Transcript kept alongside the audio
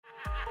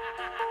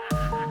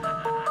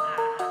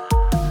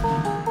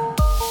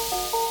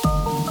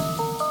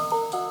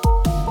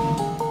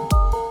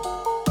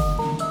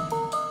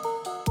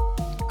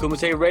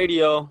Kumite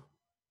Radio.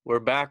 We're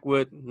back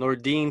with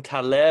Nordine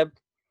Taleb,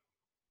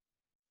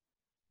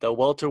 the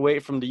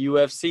welterweight from the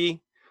UFC.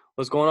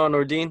 What's going on,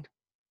 Nordine?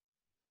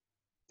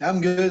 I'm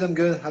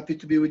good. Happy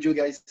to be with you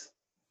guys.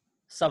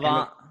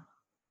 Savant.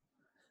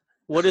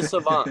 What is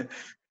savant?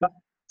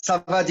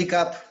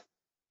 Savadikap.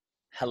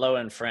 Hello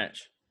in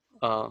French.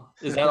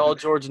 Is that all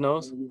George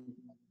knows?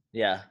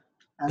 Yeah.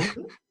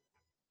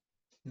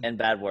 And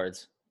bad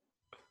words.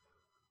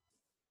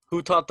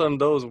 Who taught them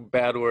those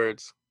bad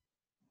words?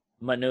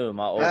 Manu,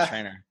 my old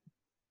trainer.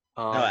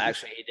 No,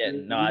 actually he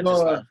didn't. No, I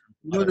know, just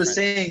you know the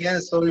saying, yeah,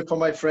 sorry for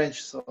my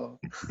French. So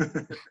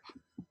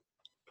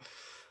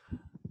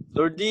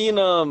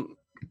Nordine,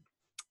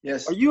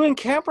 yes. Are you in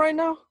camp right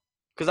now?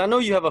 Because I know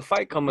you have a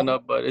fight coming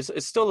up, but it's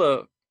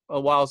still a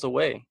whiles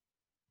away.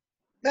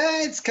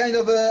 It's kind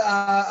of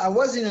I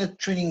was in a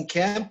training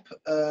camp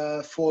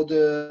for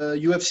the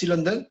UFC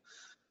London.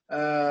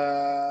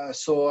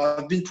 So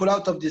I've been pulled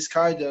out of this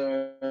card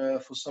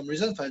for some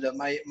reason.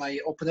 My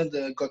opponent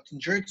got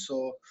injured,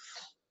 so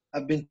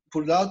I've been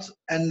pulled out.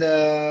 And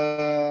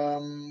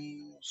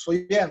so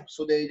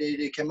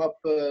they came up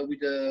with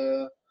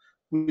the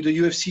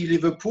UFC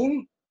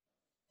Liverpool,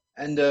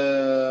 and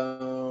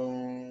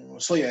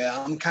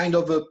I'm kind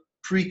of a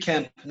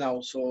pre-camp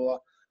now.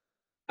 So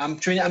I'm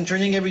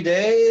training every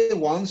day,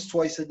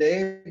 twice a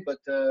day, but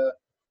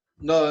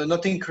no,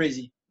 nothing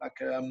crazy. Like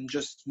I'm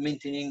just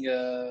maintaining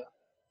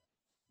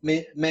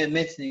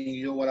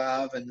what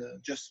I have, and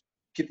just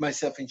keep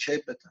myself in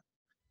shape. But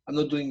I'm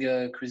not doing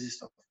crazy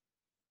stuff.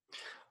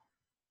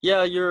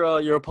 Yeah,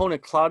 your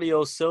opponent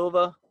Claudio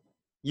Silva.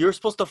 You're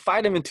supposed to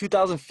fight him in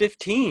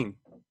 2015.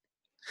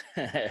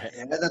 Yeah,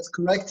 that's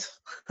correct.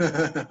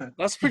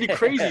 That's pretty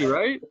crazy,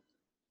 right?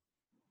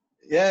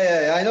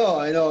 Yeah, I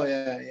know.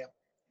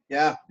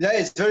 Yeah.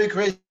 It's very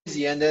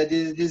crazy. And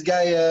this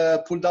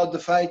guy pulled out the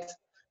fight,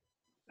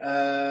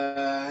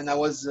 and I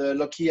was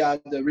lucky I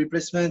had the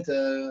replacement.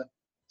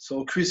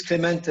 So Chris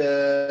Clement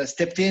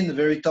stepped in,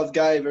 very tough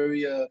guy,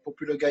 very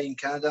popular guy in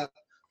Canada,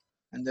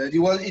 and it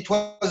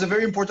was a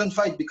very important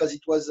fight because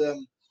it was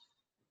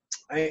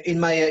in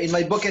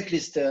my bucket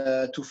list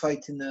to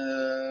fight in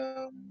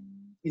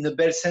a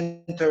Bell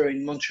Center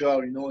in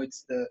Montreal. You know,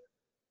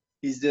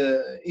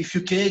 if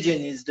you're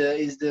Canadian, is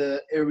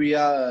the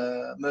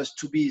area must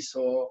to be.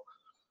 So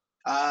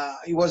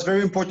it was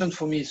very important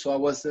for me. So I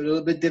was a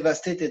little bit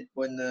devastated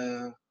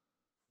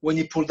when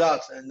he pulled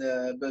out, and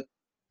but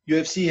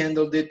UFC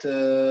handled it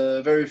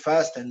very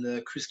fast,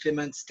 and Chris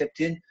Clement stepped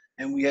in,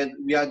 and we had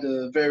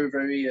a very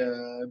very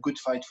good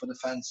fight for the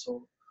fans.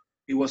 So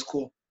it was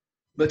cool.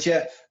 But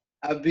yeah,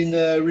 I've been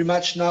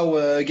rematched now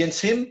against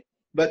him.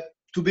 But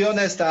to be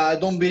honest, I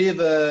don't believe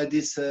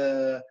this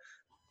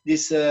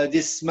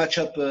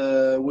matchup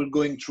will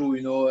going through.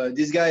 You know,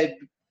 this guy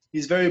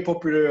is very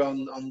popular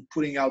on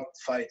putting out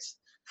fights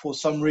for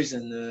some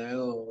reason,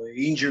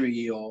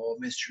 injury or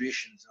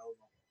menstruations. I don't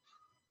know.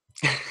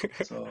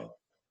 So,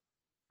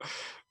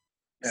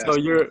 yeah. So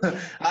you're.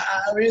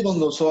 I really don't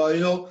know. So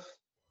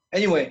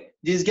anyway,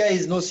 this guy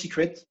is no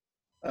secret.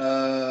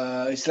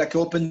 It's like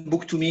an open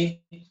book to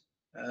me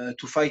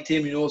to fight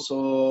him.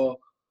 So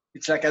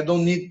it's like I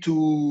don't need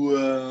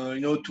to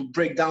to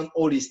break down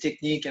all his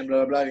technique and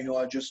blah blah blah.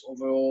 I just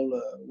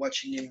overall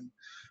watching him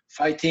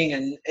fighting.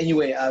 And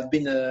anyway, I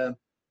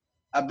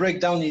break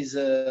down his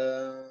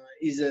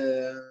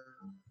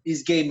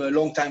game a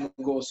long time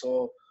ago.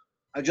 So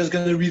I'm just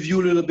gonna review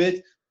a little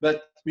bit,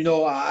 but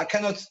I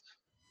cannot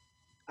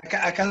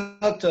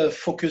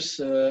focus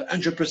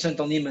 100%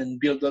 on him and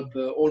build up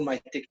all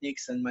my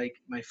techniques and my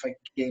fight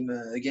game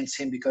against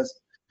him, because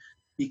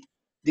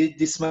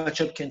this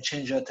matchup can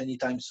change at any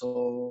time.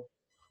 So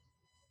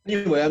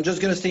anyway, I'm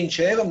just gonna stay in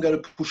shape. I'm gonna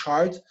push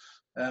hard.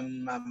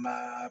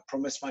 I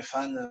promise my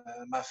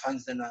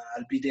fans, then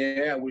I'll be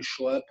there. I will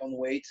show up on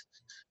weight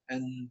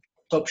and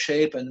top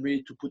shape and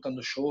ready to put on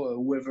the show.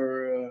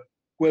 Whoever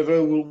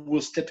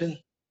will step in.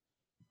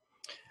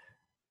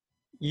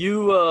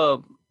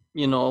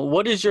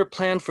 What is your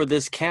plan for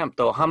this camp,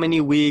 though? How many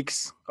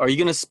weeks? Are you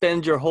going to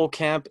spend your whole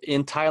camp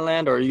in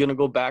Thailand, or are you going to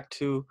go back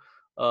to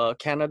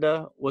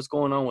Canada? What's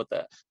going on with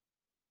that?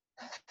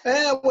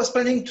 I was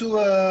planning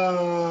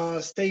to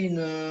stay in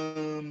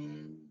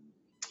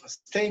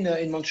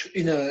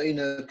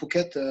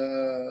Phuket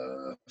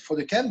for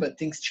the camp, but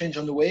things change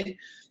on the way.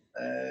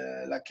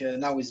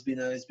 Now it's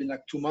been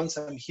like 2 months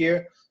I'm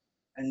here,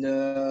 and I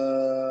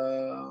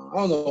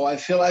don't know. I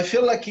feel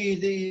like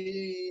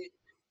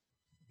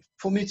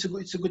for me it's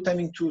a good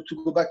timing to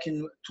go back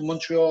to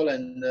Montreal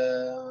and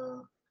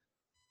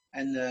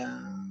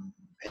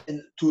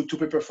to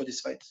prepare for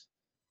this fight.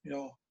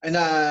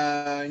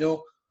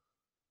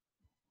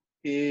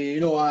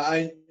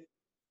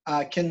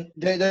 I can.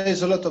 There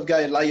is a lot of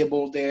guys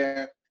liable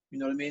there. You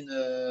know what I mean?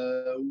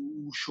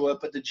 Who show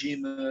up at the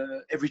gym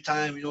every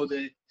time.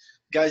 The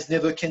guys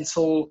never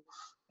cancel.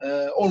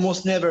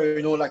 Almost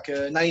never.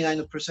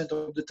 99%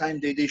 of the time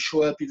they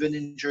show up, even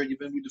injured,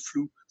 even with the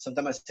flu.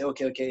 Sometimes I say,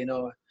 okay,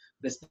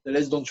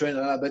 let's don't train.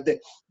 But the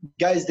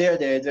guys there,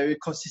 they're very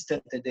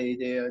consistent.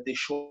 They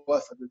show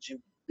up at the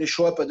gym. they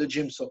show up at the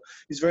gym. So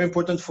it's very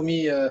important for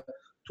me to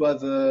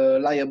have a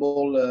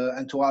liable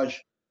entourage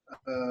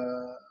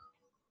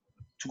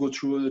to go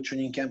through a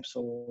training camp.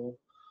 So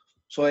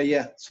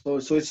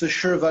it's a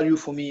sure value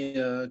for me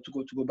to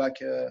go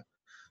back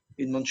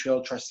in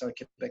Montreal, Tristar,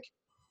 Quebec.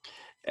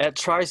 At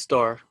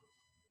Tristar,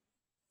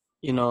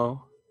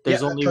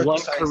 there's only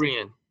one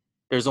Korean.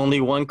 There's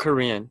only one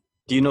Korean.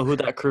 Do you know who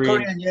that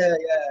Korean? Yeah,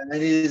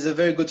 and he's a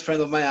very good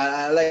friend of mine.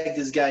 I like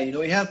this guy. He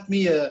helped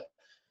me. I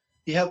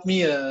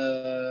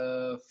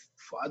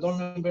don't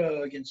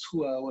remember against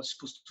who I was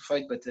supposed to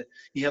fight, but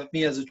he helped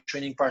me as a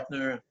training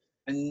partner,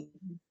 and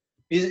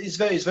he's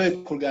very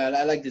cool guy.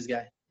 I like this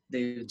guy.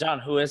 David. John,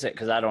 who is it?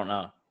 Because I don't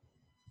know.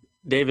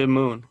 David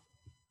Moon.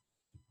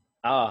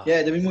 Oh.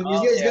 Yeah, David Moon.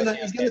 He's gonna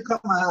come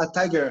at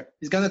Tiger.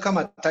 He's gonna come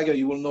at Tiger.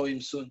 You will know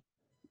him soon.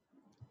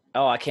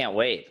 Oh, I can't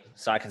wait.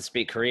 So I can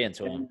speak Korean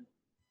to him.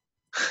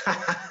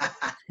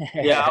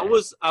 Yeah,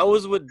 I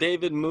was with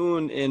David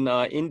Moon in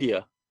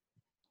India.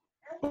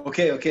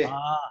 Okay.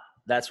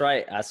 That's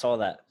right. I saw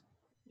that.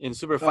 In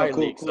Super Fight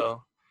League. Cool.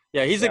 So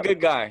yeah, he's a good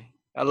guy.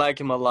 I like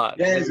him a lot.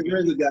 Yeah, he's a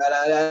very good guy.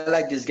 I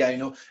like this guy,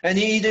 and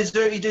he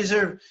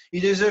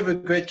deserve a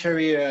great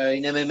career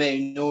in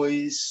MMA.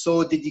 He's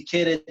so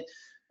dedicated.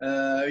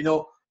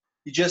 You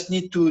just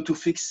need to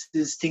fix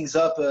these things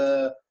up.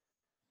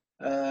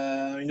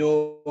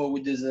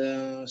 With his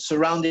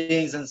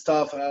surroundings and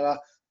stuff.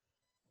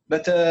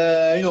 But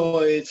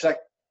it's like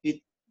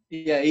he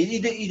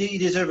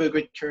deserves a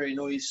great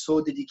career. He's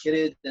so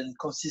dedicated and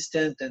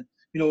consistent, and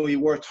he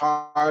worked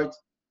hard.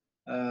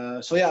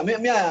 I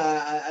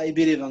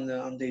believe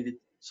on David.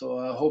 So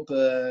I hope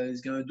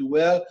he's gonna do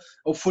well.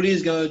 Hopefully,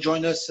 he's gonna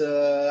join us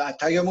at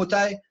Tiger Muay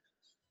Thai.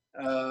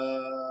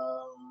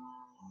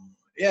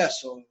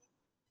 So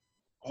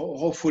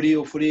hopefully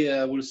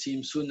we'll see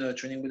him soon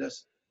training with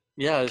us.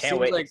 Yeah, can't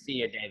wait to see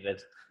you,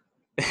 David.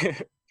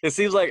 It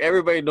seems like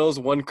everybody knows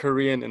one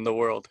Korean in the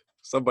world.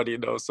 Somebody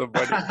knows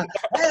somebody.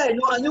 I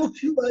know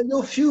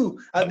few.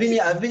 I've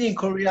been in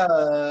Korea.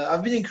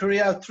 I've been in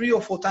Korea 3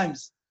 or 4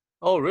 times.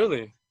 Oh,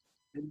 really?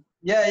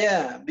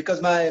 Yeah.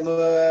 Because my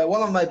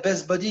one of my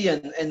best buddy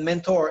and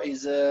mentor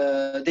is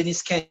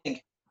Dennis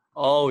Kang.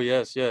 Oh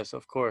yes,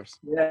 of course.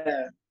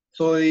 Yeah.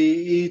 So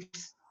he's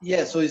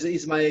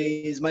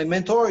my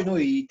mentor.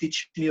 He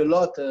teach me a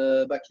lot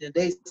back in the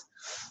days,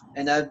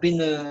 and I've been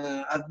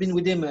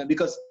with him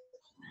because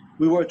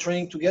we were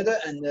training together,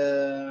 and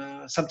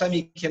sometimes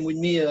he came with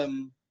me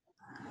on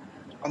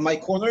my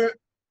corner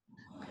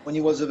when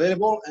he was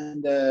available,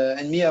 and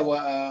me,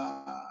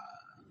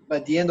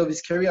 at the end of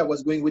his career, I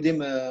was going with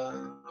him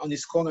on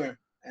his corner,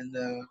 and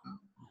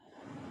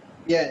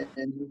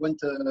and we went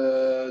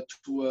to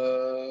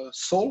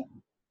Seoul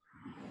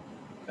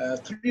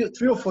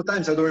 3 or 4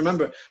 times, I don't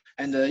remember,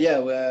 and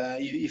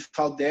he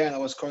fought there, and I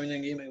was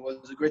cornering him. It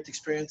was a great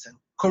experience, and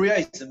Korea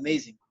is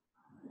amazing.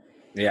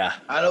 Yeah,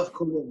 I love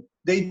Korea.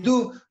 They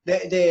do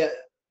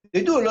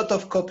a lot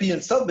of copy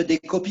and stuff, but they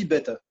copy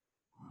better.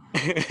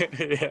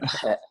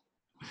 Yeah.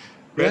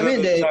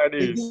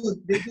 They do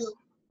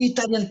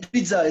Italian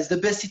pizza. It's the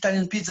best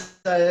Italian pizza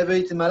I ever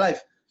ate in my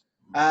life.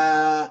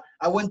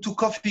 I went to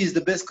coffee. It's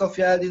the best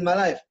coffee I had in my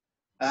life.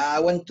 I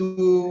went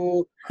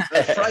to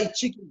fried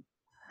chicken.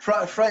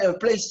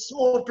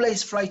 Small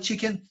place fried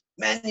chicken.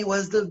 Man, it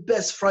was the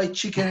best fried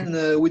chicken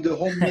with the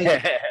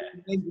homemade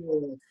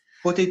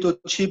potato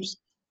chips.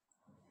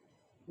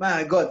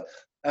 My God,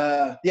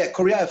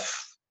 Korea,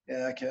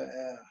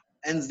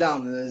 hands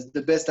down, is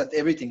the best at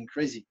everything.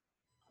 Crazy.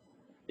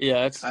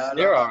 Yeah,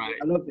 they're all right.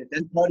 I love it.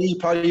 And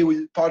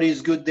party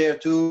is good there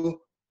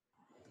too.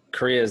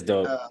 Korea is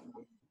dope.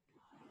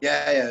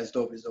 It's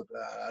dope. It's dope.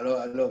 I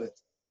love it.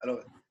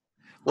 Well,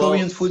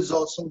 Korean food is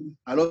awesome.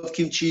 I love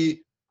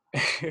kimchi.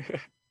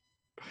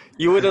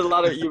 You would have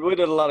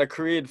a lot of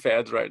Korean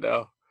fans right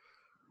now.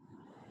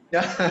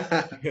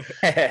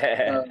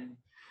 Yeah.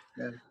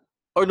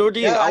 Or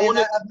Nordine,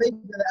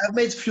 I've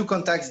made a few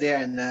contacts there,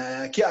 and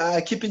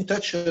I keep in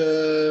touch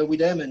with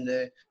them, and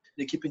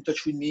they keep in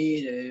touch with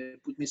me. They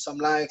put me some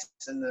likes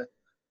and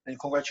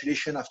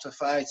congratulations after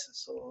fights.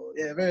 So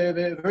yeah, very,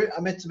 very, very. I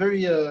met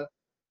very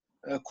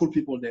cool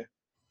people there.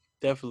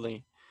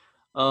 Definitely.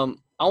 I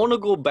want to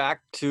go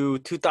back to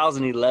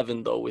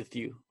 2011 though with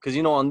you, because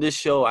on this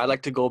show I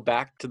like to go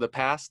back to the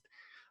past.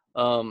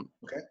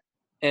 Okay.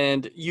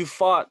 And you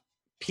fought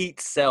Pete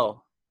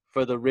Sell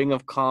for the Ring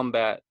of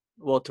Combat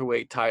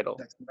welterweight title.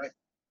 That's right.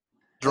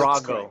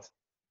 Drago.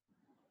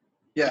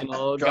 Yeah.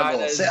 Guy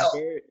that is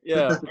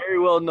very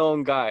well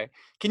known guy.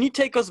 Can you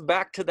take us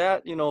back to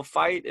that,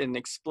 fight and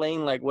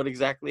explain like what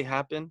exactly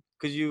happened?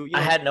 Because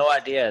I had no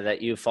idea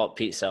that you fought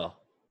Pete Sell.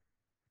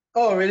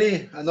 Oh,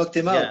 really? I knocked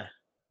him out. Yeah.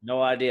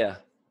 No idea.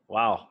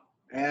 Wow.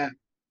 Yeah.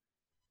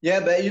 Yeah,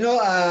 but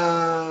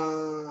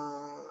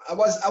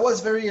I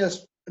was very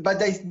but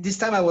this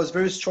time I was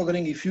very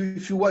struggling. If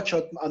you watch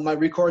on my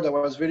record, I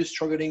was very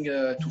struggling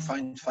to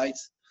find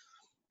fights,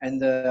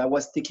 and I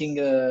was taking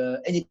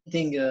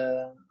anything.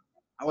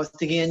 I was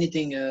taking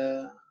anything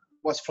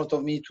was in front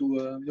of me to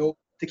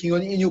taking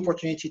any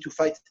opportunity to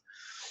fight.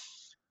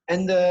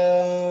 And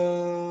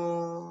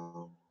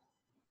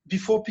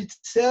before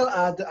Pitzel,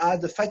 I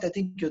had the fight, I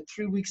think,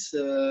 3 weeks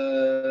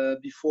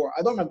before.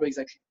 I don't remember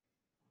exactly.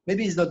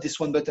 Maybe it's not this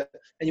one, but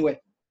anyway.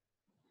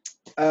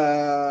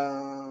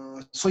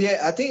 So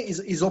yeah, I think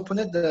his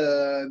opponent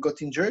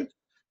got injured,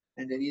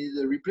 and they needed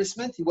a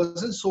replacement. It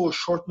wasn't so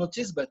short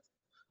notice, but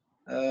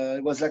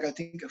it was like, I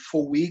think,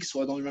 4 weeks,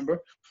 so I don't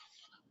remember.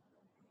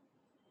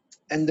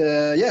 And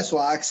yeah, so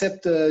I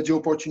accept the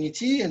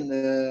opportunity, and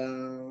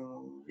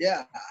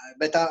yeah,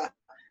 but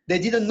they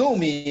didn't know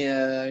me,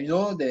 you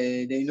know.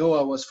 They know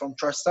I was from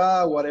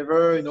Tristar,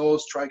 whatever, you know,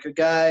 striker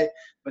guy,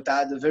 but I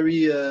had a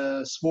very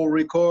small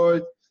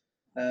record.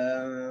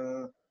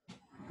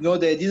 No,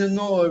 they didn't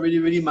know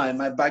really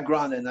my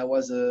background, and I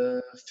was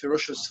a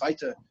ferocious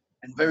fighter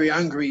and very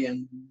angry,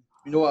 and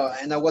you know,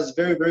 and I was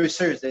very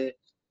serious.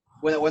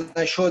 When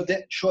I show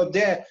up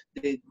there,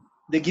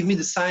 they give me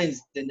the signs.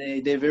 Then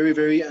they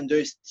very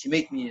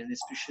underestimate me, and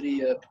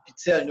especially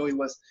Pizza. I know he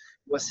was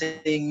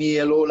saying me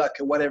hello like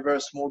a whatever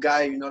small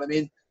guy. You know what I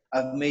mean?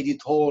 I've made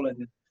it whole,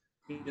 and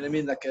you know what I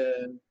mean. Like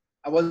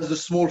I was a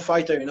small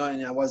fighter, you know,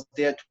 and I was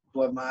there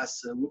to have my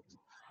ass whooped.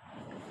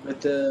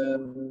 But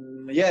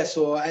yeah,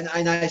 so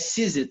and I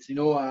seize it, you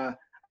know,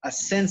 I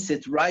sense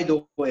it right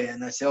away,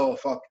 and I say, oh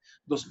fuck,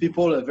 those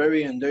people are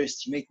very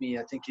underestimate me.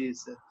 I think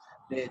it's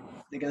they're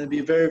gonna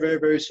be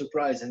very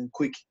surprised and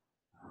quick.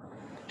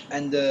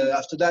 And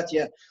after that,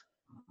 yeah.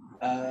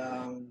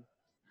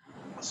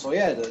 So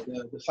yeah,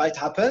 the fight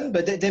happened,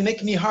 but they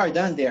make me hard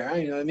down there. Huh?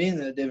 You know what I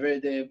mean?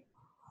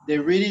 They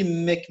really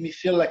make me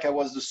feel like I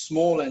was the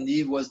small and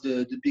he was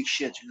the big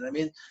shit. You know what I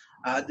mean?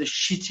 The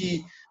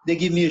shitty. They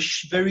give me a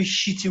very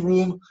shitty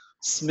room.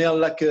 Smell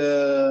like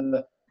a,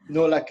 you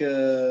know, like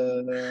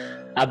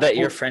a. I bet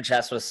your French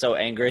ass was so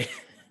angry.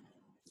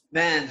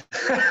 Man,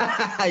 you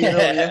know,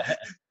 yeah.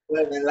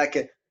 Well, man, like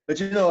a, but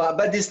you know,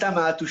 by this time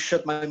I had to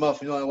shut my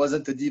mouth. You know, I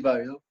wasn't a diva.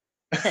 You know.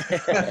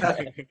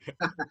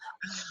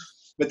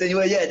 But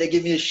anyway, yeah, they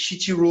gave me a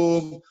shitty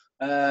room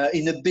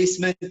in the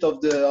basement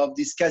of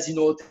this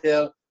casino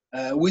hotel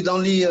with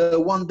only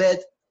one bed,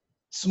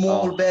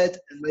 small bed.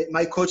 And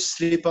my coach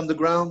sleep on the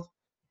ground.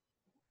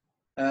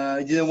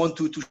 He didn't want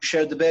to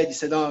share the bed. He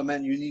said, "Oh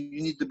man, you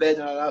need the bed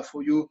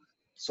for you."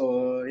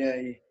 So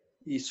yeah,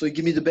 so he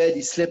gave me the bed.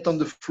 He slept on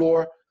the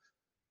floor.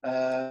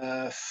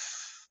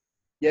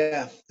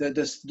 Yeah,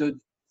 the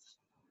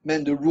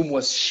man, the room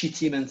was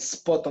shitty, man.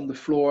 Spot on the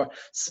floor,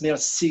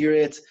 smelled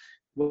cigarettes.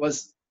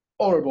 Was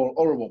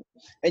horrible.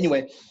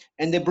 Anyway,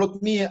 and they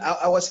brought me.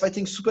 I was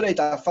fighting super late.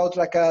 I fought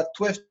like at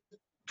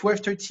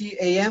 12:30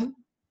 a.m.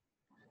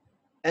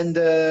 And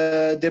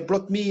they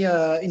brought me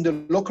in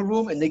the locker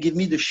room, and they gave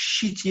me the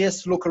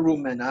shittiest locker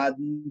room, man.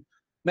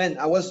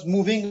 I was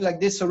moving like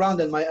this around,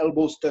 and my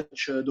elbows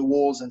touch the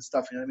walls and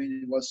stuff. You know what I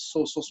mean? It was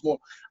so small.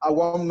 I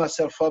warmed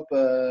myself up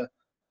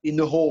in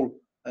the hall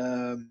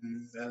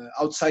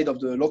outside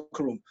of the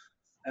locker room.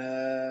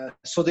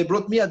 So they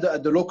brought me at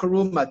the locker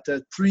room at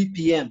 3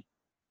 p.m.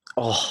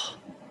 Oh.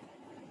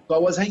 So I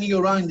was hanging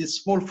around in this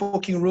small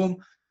fucking room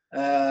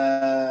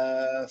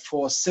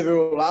for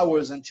several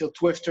hours until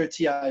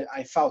 12:30.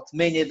 I fought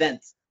main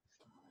event.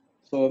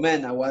 So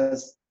man, I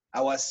was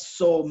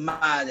so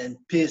mad and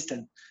pissed,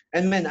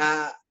 and man,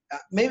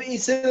 maybe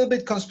it's a little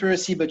bit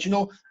conspiracy, but you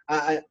know,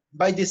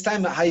 by this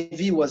time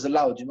IV was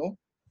allowed, you know,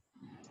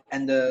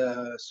 and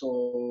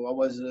so I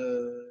was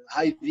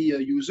a IV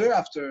user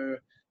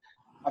after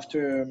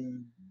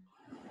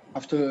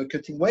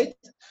cutting weight.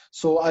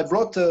 So I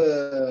brought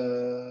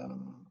a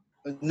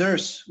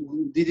nurse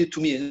who did it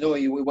to me. You know,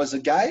 he was a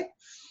guy,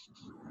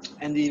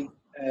 and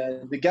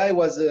the guy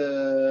was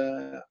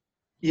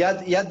he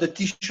had the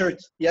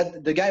T-shirt.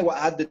 The guy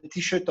had the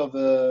T-shirt of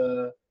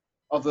a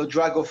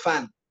Drago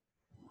fan.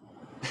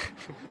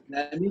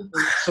 I mean,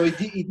 so he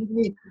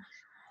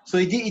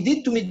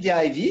did to me the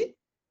IV,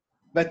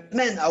 but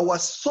man, I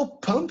was so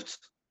pumped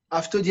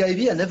after the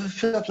IV. I never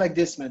felt like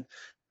this, man.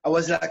 I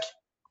was like,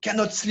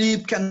 cannot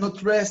sleep,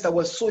 cannot rest. I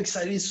was so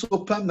excited, so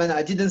pumped, man.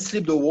 I didn't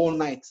sleep the whole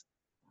night.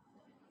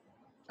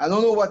 I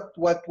don't know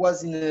what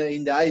was in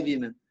the IV,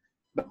 man,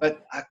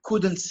 but I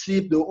couldn't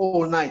sleep the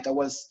whole night. I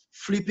was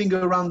flipping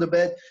around the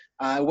bed.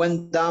 I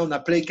went down. I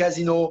played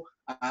casino.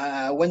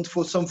 I went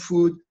for some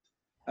food.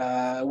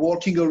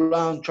 Walking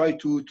around, try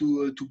to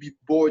be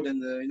bored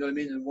and you know what I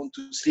mean, and want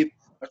to sleep.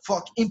 But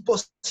fuck,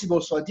 impossible.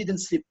 So I didn't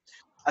sleep.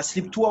 I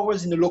slept 2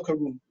 hours in the locker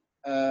room.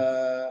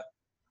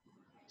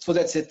 So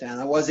that's it.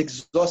 And I was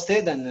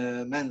exhausted,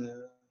 and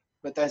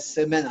but I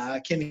said, man,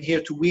 I came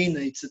here to win.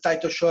 It's a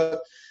title shot.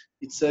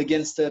 It's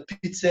against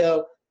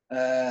Pitzel.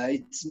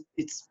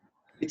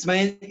 It's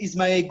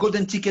my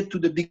golden ticket to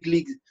the big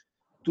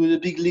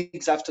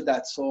leagues after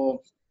that.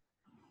 So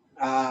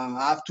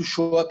I have to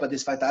show up at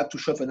this fight. I have to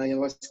show up, and I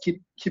was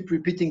keep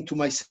repeating to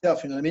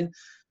myself. You know what I mean?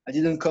 I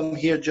didn't come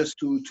here just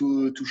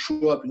to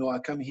show up. You know, I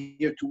come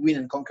here to win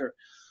and conquer.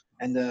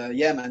 And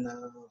yeah, man.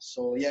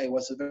 So yeah, it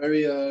was a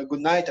very good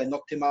night. I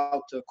knocked him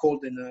out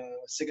cold in the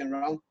second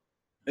round.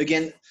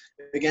 Again,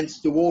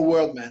 against the whole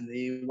world, man.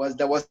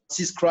 There was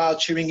his crowd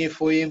cheering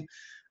for him.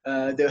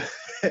 they,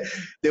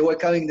 they were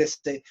coming. They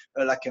say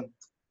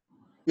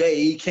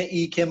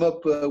he came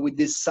up with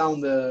this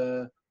sound,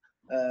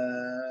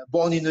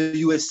 born in the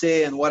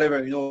USA and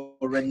whatever,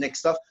 redneck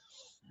stuff.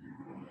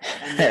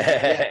 And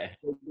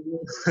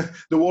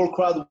the whole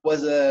crowd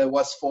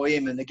was for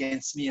him and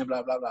against me and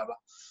blah blah blah blah.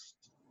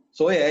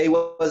 So it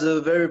was a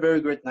very, very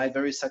great night,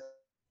 very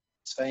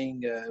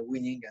satisfying,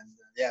 winning, and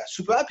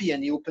super happy.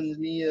 And he opened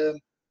me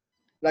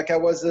like I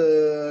was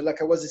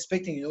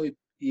expecting.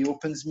 He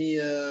opens me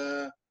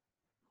to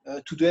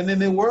the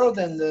MMA world,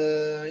 and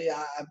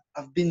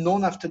I've been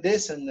known after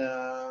this, and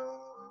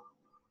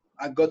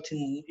I got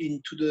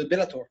into the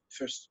Bellator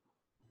first.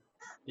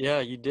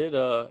 Yeah, you did.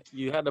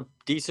 You had a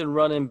decent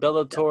run in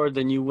Bellator,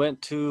 then you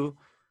went to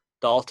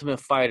the Ultimate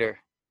Fighter,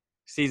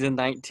 season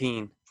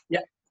 19.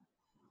 Yeah,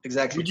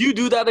 exactly. Would you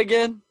do that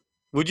again?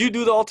 Would you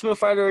do the Ultimate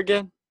Fighter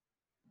again?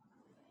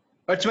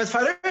 Ultimate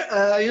Fighter,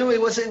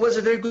 it was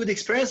a very good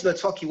experience, but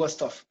fuck, it was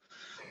tough.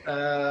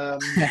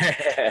 But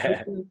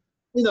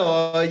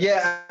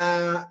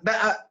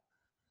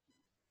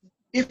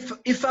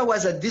if I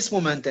was at this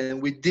moment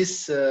and with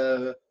this.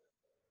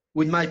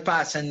 With my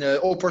past and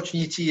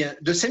opportunity,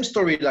 the same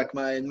story, like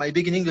my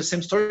beginning, the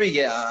same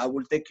story. I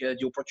will take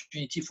the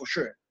opportunity for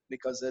sure,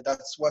 because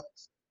that's what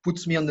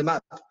puts me on the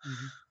map.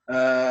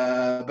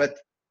 Mm-hmm. But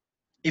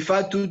if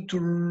I had to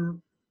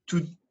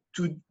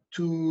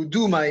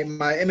do my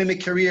MMA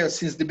career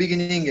since the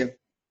beginning,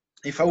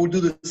 if I would do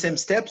the same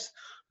steps,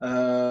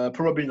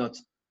 probably not.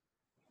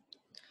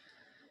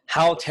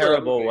 How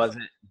terrible was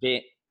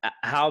it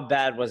how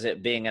bad was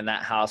it being in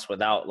that house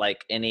without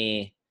like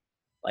any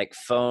like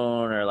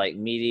phone or like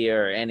media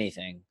or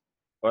anything,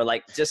 or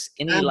like just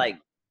any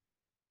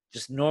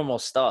just normal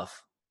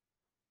stuff?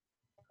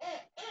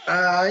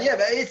 But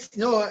it's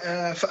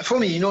for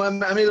me,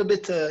 I'm a little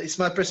bit. It's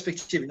my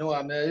perspective,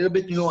 I'm a little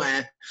bit.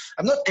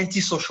 I'm not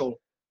antisocial,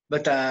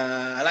 but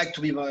I like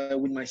to be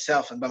with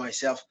myself and by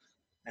myself,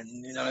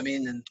 and you know what I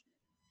mean. And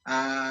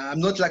I'm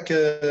not like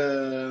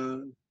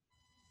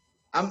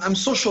I'm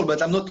social,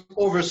 but I'm not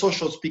over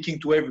social, speaking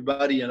to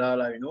everybody and all,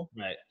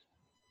 Right.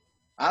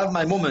 I have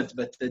my moments,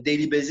 but the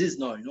daily basis,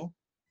 no,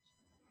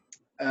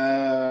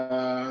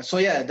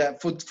 that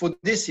for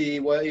this,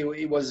 it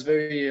was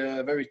very,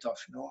 very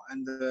tough,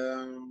 and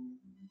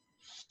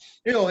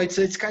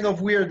it's kind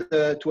of weird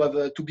to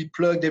have to be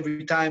plugged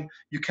every time.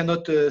 You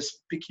cannot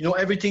speak.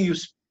 Everything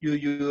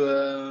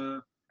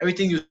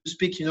everything you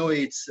speak,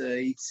 it's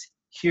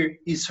here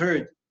is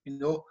heard, in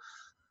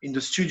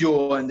the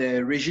studio and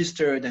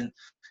registered, and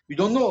you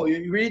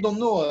really don't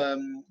know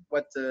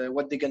what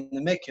they're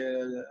gonna make.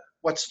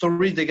 What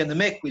story they're gonna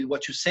make with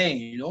what you're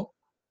saying,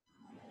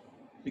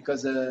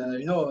 because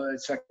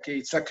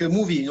it's like a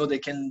movie. They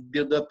can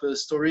build up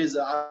stories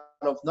out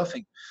of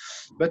nothing.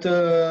 But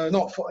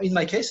in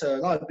my case,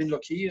 I've been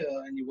lucky,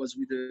 and he was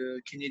with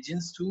the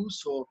Canadians too.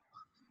 So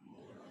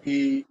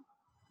he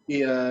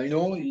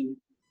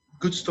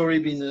good story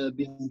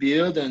been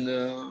built, and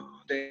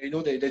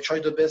they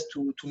tried their best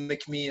to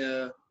make me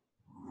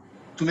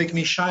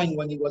shine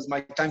when it was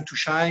my time to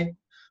shine.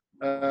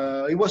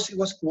 It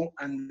was cool,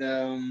 and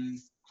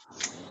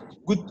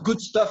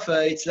good stuff.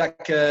 It's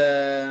like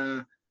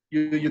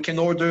you can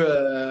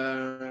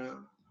order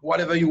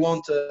whatever you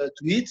want to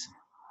eat.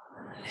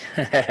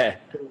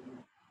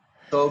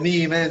 So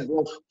me, man,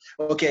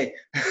 okay,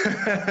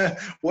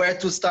 where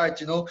to start?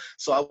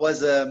 So I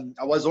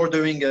was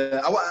ordering.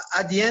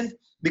 At the end,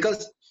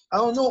 because I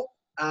don't know,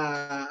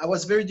 I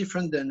was very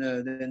different than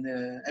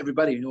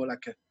everybody.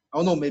 Like I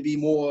don't know, maybe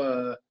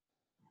more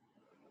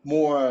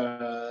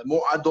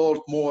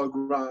adult, more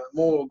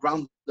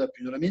ground up.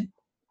 You know what I mean?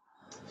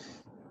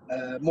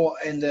 More,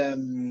 and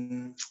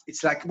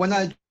it's like when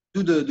I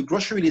do the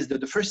grocery list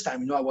the first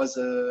time, I was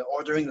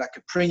ordering like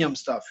a premium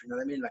stuff. You know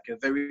what I mean? Like a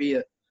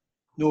very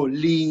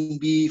lean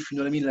beef. You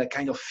know what I mean? Like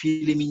kind of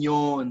filet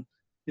mignon, and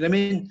you know what I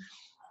mean?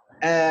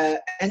 And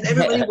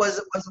everybody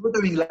was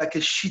ordering like a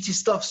shitty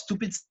stuff,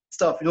 stupid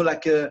stuff.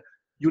 Like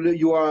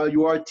you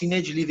are a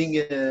teenage living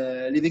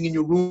in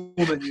your room,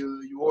 and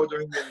you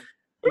ordering.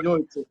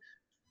 It's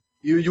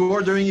you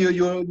ordering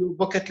your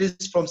bucket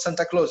list from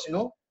Santa Claus.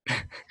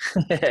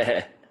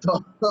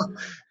 So,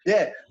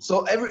 yeah.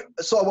 So I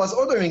was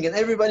ordering, and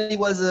everybody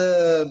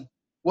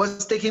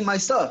was taking my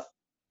stuff.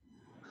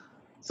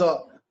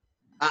 So,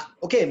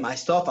 okay, my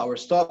stuff, our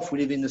stuff. We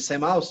live in the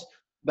same house,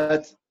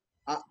 but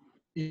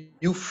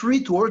you're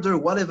free to order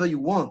whatever you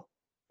want.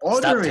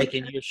 Stop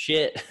taking your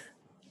shit.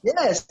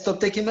 Yeah, stop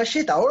taking my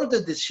shit. I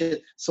ordered this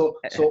shit. So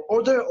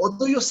order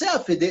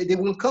yourself. They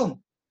will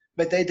come.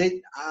 But I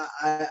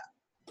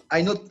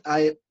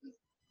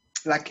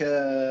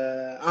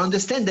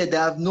understand that they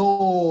have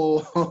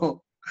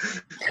no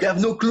they have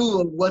no clue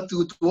on what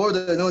to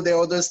order. They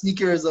order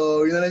sneakers,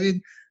 or you know what I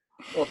mean,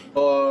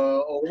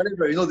 or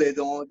whatever. They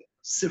don't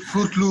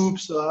Fruit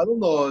Loops. I don't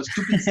know,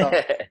 stupid stuff.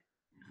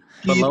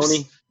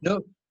 Bologna.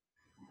 No.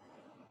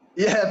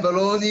 Yeah,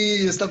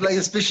 bologna stuff like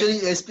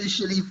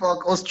especially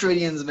for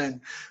Australians,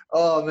 man.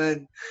 Oh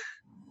man,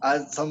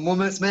 at some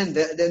moments, man,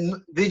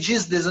 the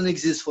veggies doesn't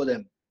exist for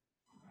them.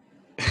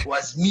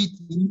 was meat,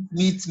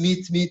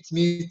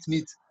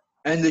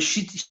 and the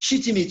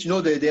shitty meat. You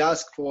know, they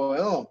ask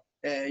for,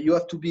 you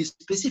have to be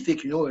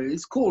specific. You know,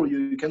 it's cool.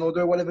 You can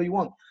order whatever you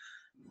want.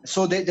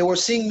 So they were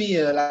seeing me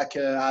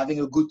having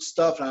a good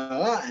stuff,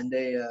 and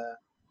they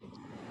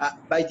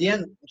by the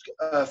end,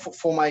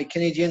 for my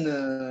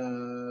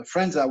Canadian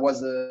friends, I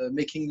was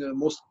making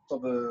most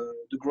of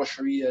the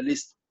grocery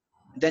list.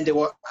 Then they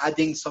were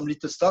adding some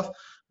little stuff,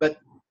 but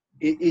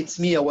it's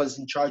me. I was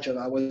in charge of.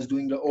 I was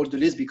doing all the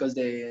list because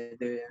they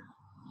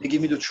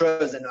give me the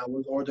trust, and I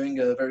was ordering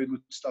very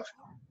good stuff.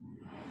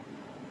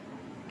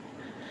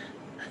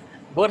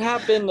 What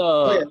happened?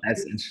 So yeah,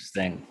 That's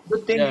interesting.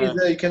 good thing Yeah,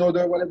 is you can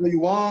order whatever you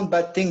want.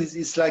 Bad thing is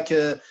it's like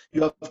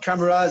you have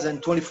cameras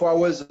and 24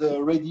 hours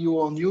radio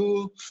on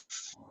you.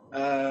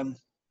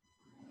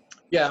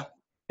 Yeah.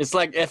 it's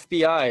like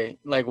FBI,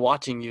 like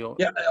watching you.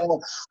 Yeah.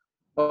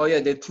 Oh yeah,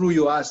 they threw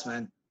your ass,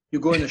 man. You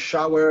go in the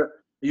shower,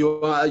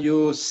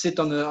 you sit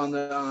on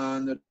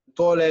the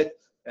toilet.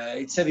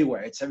 It's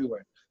everywhere. It's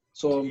everywhere.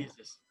 So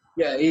Jesus.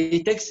 yeah,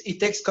 it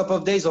takes a couple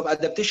of days of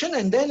adaptation,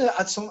 and then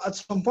at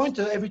some point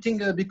everything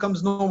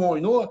becomes normal.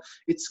 You know,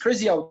 it's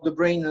crazy how the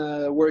brain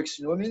works.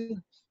 You know what I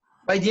mean?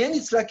 By the end,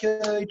 it's like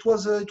it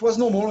was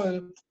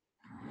normal.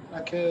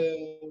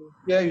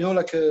 Yeah, you know,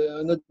 like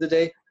another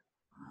day.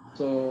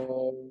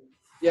 So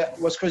yeah,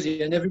 it was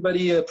crazy, and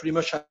everybody pretty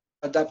much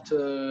adapt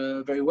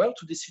very well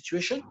to this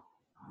situation.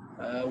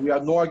 We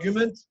had no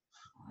argument.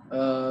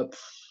 No,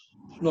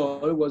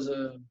 it was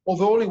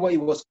overall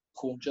it was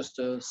cool. Just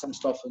some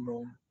stuff and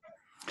all.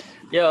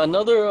 Yeah,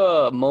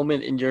 another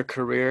moment in your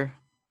career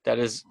that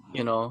is,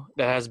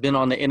 that has been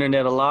on the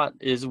internet a lot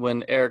is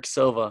when Eric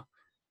Silva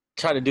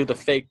tried to do the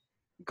fake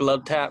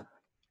glove tap,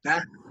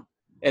 Ah,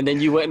 and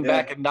then you went yeah,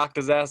 back and knocked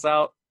his ass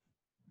out.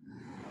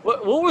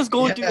 What was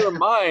going through yeah, your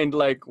mind,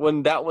 like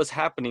when that was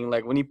happening?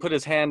 Like when he put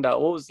his hand out,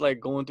 what was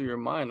like going through your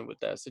mind with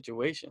that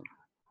situation?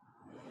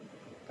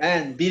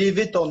 man. Believe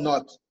it or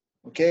not,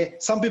 okay.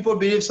 Some people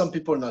believe, some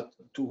people not.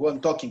 To who I'm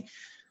talking.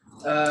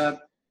 Uh,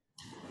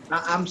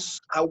 I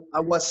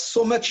was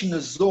so much in the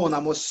zone. I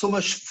was so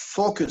much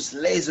focused,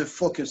 laser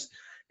focused,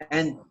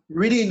 and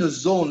really in a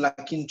zone,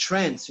 like in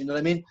trance. You know what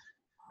I mean?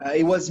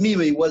 It was me,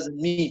 but it wasn't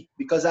me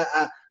because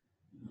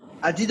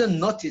I didn't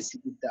notice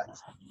it with that.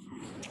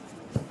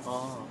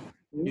 Oh,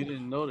 you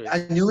didn't notice.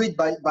 I knew it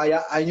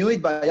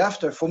by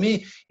after. For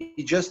me,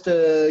 it just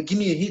give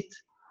me a hit.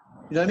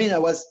 You know what I mean? I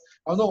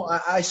don't know.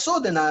 I saw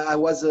then I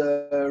was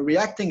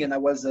reacting, and I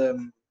was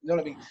you know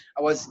what I mean?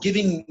 I was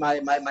giving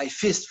my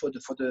fist for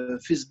the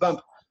fist bump,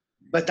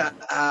 but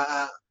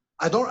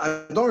I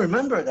don't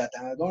remember that.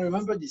 I don't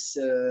remember this.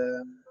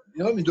 You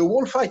know what I mean? The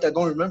whole fight I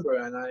don't remember,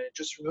 and I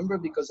just remember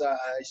because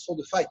I saw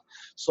the fight.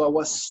 So I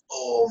was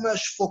so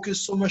much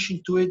focused, so much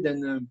into it,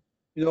 and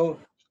you know,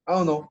 I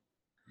don't know.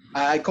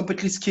 I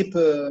completely skip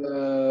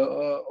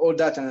all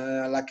that,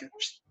 and like,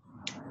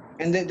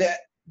 and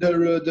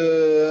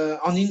the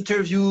on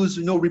interviews,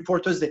 you know,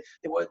 reporters they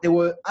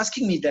were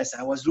asking me this.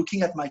 I was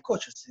looking at my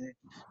coach. I said,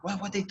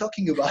 what are they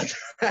talking about?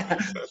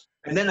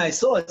 And then I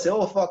saw it. I said,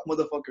 oh fuck,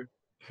 motherfucker.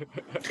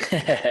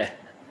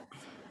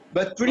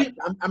 But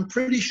I'm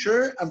pretty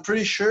sure.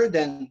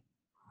 Then,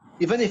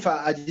 even if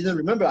I didn't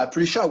remember, I'm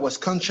pretty sure I was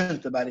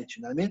conscious about it.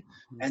 You know what I mean?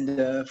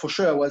 And for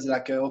sure, I was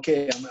like,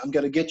 okay, I'm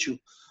gonna get you.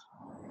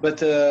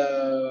 But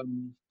I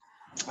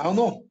don't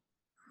know.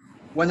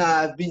 When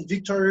I've been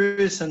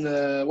victorious and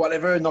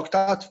whatever knocked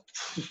out,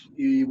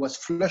 it was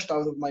flushed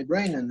out of my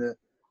brain, and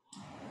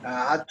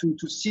I had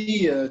to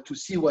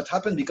see what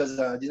happened because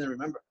I didn't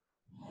remember.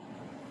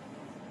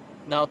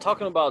 Now,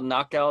 talking about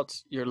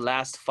knockouts, your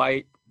last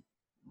fight,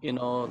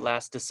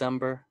 last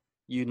December,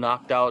 you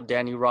knocked out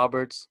Danny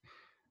Roberts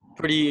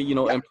pretty,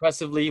 Yeah.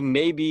 impressively.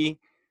 Maybe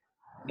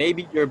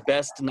your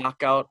best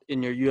knockout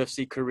in your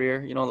UFC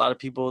career. A lot of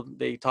people,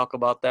 they talk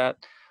about that.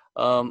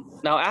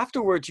 Now,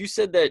 afterwards, you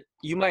said that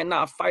you might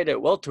not fight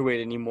at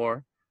welterweight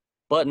anymore,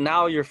 but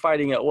now you're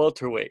fighting at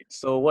welterweight.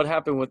 So what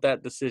happened with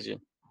that decision?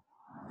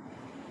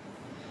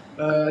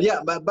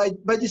 Yeah, but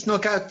by this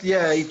knockout,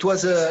 yeah, it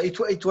was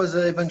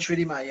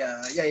eventually my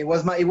it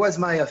was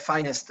my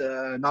finest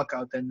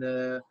knockout, and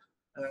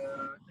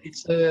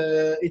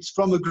it's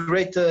from a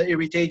great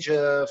heritage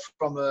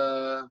from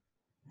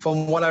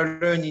what I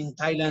learned in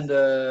Thailand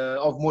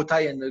of Muay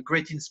Thai, and a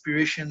great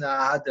inspiration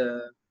I had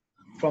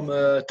from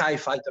a Thai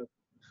fighter.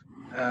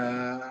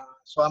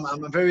 So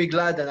I'm very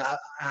glad and I'm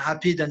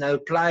happy that I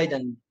applied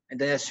and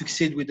then I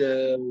succeed with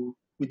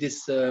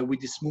this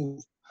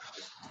move.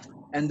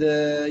 And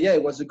yeah,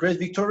 it was a great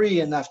victory.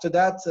 And after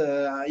that,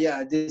 yeah,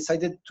 I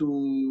decided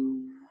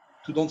to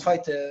don't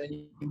fight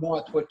anymore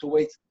at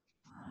welterweight.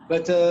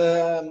 But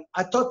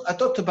I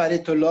thought about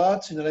it a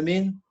lot. You know what I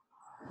mean?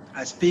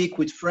 I speak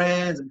with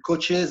friends and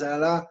coaches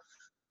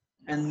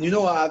and you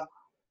know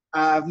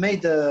I've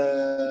made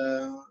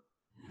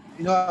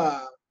you know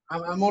I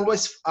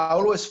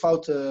always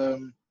felt at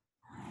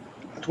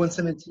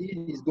 170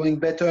 is going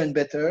better and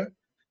better.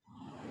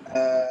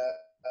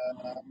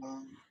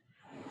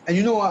 And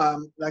you know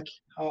like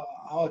how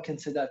I can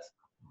say that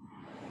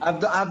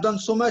I've done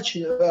so much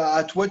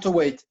at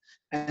welterweight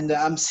and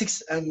I'm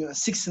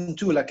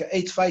 6-2, like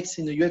 8 fights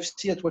in the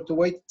UFC at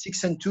welterweight,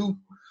 6-2.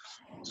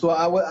 So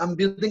I'm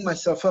building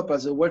myself up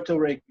as a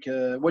welterweight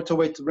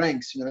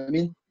ranks. You know what I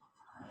mean?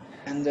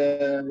 And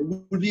it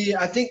would be,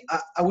 I think,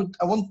 I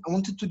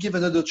wanted to give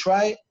another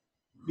try,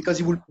 because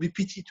it would be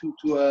pity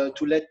to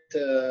let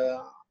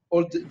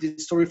all the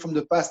story from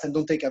the past and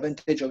don't take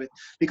advantage of it.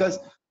 Because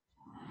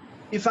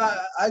if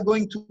I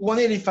going to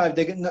 185,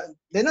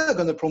 they're not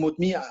going to promote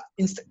me.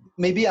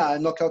 Maybe I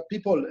knock out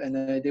people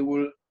and they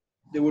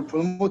will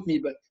promote me,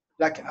 but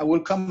like I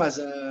will come as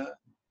you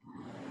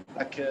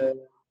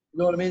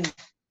know what I mean,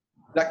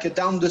 like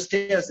down the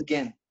stairs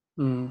again.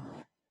 Mm. You know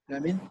what I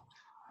mean?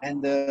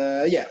 And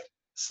yeah,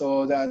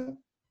 so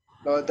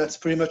that's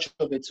pretty much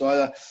of it.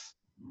 So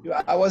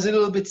I was a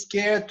little bit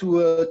scared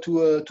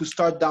to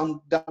start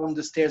down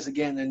the stairs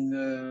again, and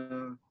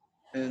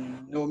you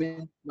know what I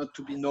mean, not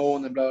to be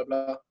known and blah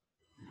blah.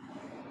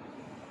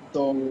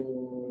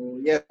 So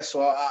yeah,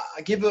 so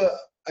I give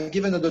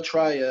another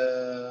try.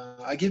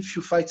 I give a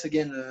few fights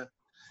again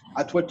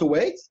at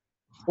welterweight.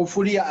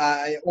 Hopefully,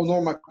 I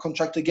honor my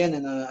contract again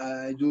and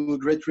I do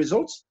great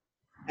results.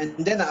 And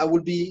then I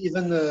will be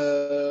even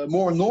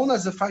more known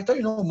as a fighter,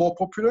 you know, more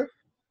popular.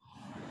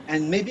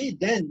 And maybe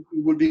then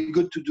it will be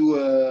good to do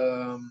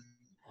a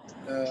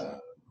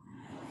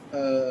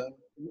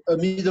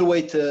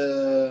middleweight,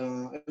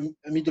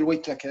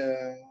 like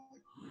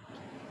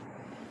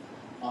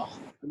I'm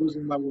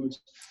losing my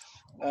words.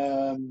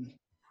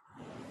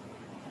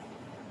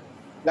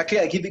 Like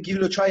yeah, give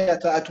it a try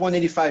at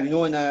 185, you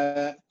know,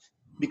 and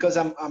because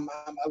I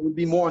will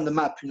be more on the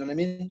map, you know what I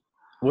mean?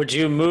 Would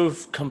you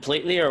move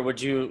completely, or would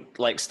you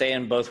like stay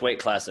in both weight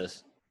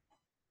classes?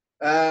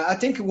 I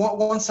think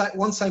once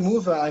I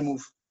move, I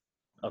move.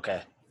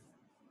 Okay.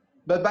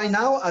 But by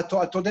now, I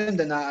told them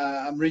that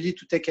I'm ready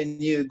to take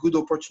any good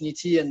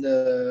opportunity, and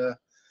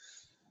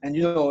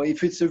you know,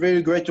 if it's a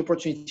very great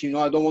opportunity, you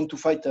know, I don't want to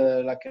fight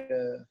like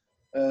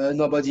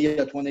nobody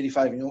at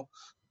 185. You know,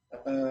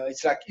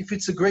 it's like if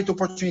it's a great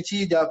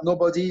opportunity, they have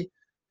nobody,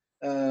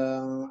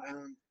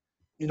 and,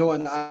 you know,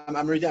 and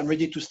I'm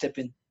ready to step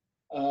in.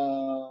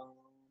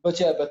 But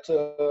yeah,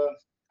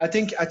 I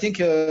think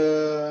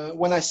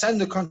when I sign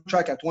the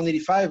contract at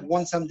 185,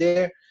 once I'm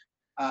there,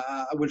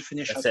 I will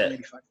finish That's at it.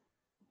 185.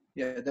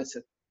 Yeah, that's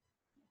it.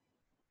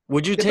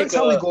 Would you Depends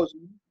how it goes.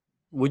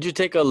 Would you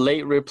take a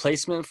late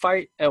replacement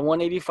fight at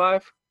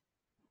 185?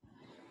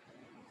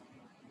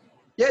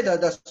 Yeah,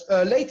 that's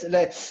late.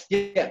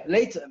 Yeah,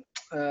 late.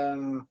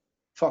 To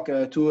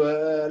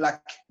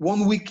like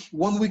 1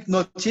 week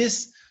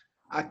notice.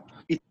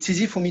 It's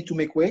easy for me to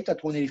make weight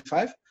at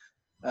 185,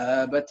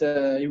 but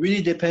it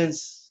really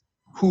depends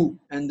who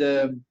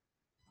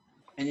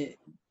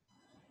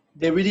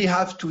they really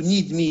have to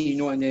need me, you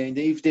know. And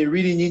if they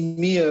really need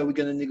me, we're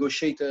gonna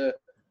negotiate a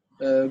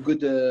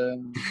good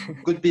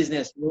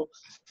business, you know.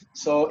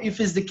 So if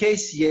it's the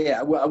case,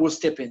 yeah, I will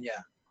step in.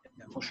 Yeah,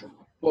 for sure.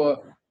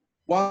 For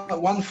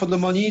one for the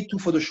money, two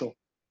for the show.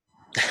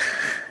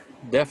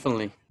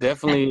 Definitely.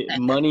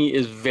 Money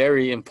is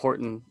very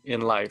important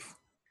in life.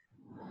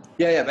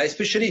 Yeah, but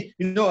especially,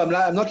 you know, I'm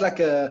not like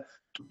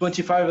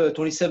 25,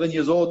 27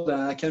 years old,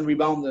 and I can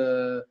rebound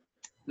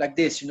like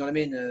this. You know what I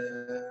mean?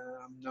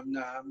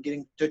 I'm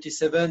getting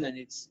 37, and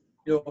it's,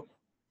 you know,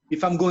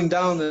 if I'm going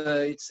down,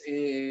 it's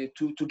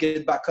to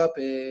get back up.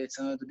 It's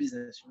another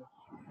business, you know.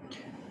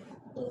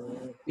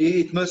 So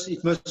it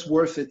must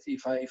worth it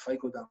if I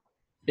go down.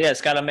 Yeah,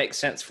 it's got to make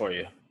sense for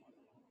you.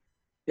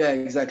 Yeah,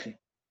 exactly.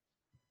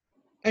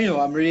 And, you know,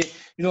 I'm really,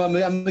 you know,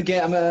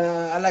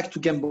 I like to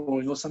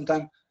gamble, you know,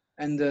 sometimes,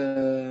 and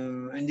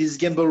this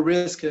gamble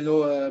risk, you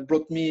know,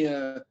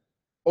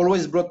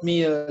 always brought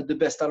me the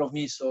best out of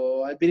me.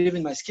 So I believe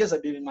in my skills, I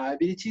believe in my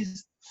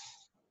abilities.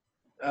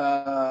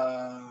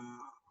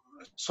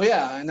 So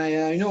yeah, and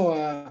I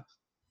know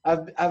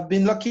I've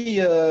been lucky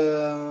in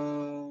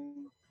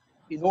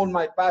all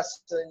my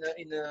past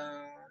in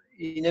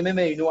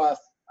MMA. You know,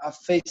 I've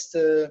faced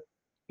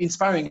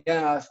inspiring.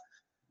 Yeah,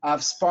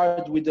 I've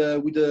sparred with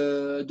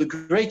the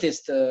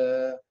greatest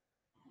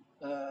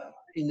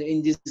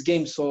in this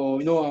game. So,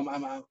 you know,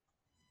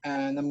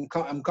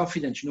 I'm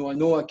confident. You know, I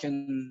know I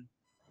can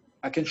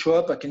show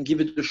up. I can give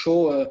it a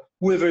show,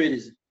 whoever it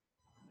is.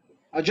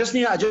 I just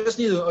need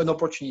an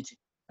opportunity,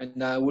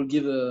 and I will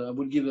give a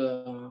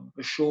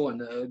show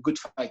and a good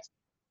fight.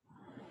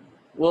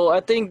 Well, I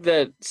think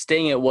that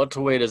staying at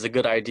welterweight is a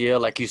good idea.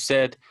 Like you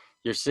said,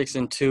 you're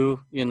 6-2.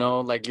 You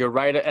know, like you're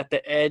right at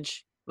the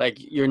edge. Like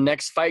your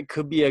next fight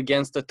could be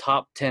against a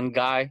top 10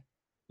 guy,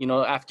 you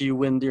know, after you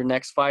win your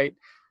next fight.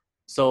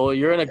 So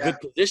you're in a good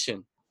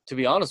position, to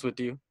be honest with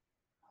you.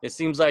 It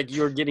seems like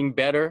you're getting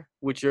better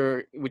with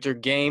your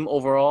game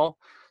overall.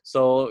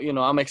 So, you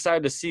know, I'm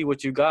excited to see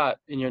what you got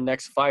in your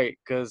next fight,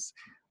 because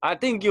I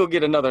think you'll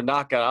get another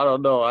knockout. I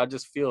don't know. I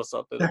just feel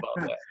something about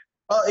that.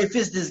 Oh, if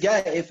it's this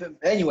guy,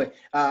 anyway,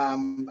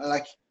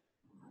 like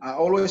I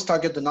always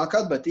target the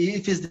knockout, but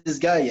if it's this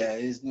guy, yeah,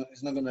 it's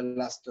not gonna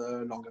last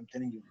long. I'm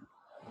telling you.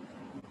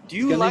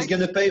 He's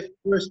gonna pay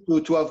first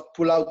to have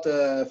pull out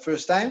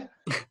first time,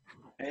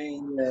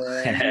 and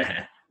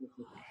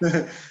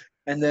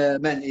And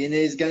man,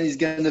 he's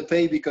gonna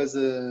pay because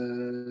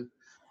man,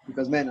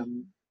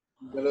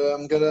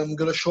 I'm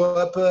gonna show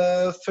up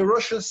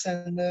ferocious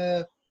and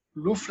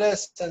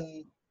ruthless,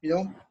 and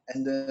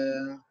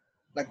and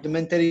like the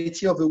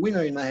mentality of a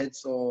winner in my head.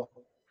 So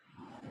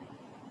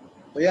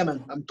yeah,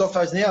 man, I'm tough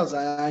as nails.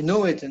 I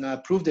know it, and I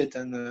proved it,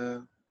 and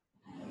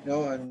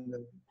and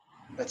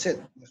that's it.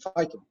 I'm a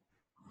fighter.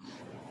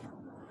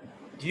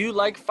 Do you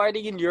like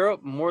fighting in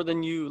Europe more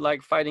than you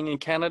like fighting in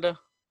Canada?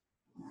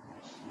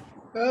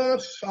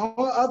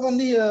 I've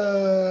only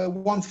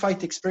one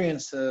fight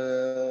experience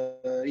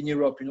in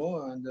Europe,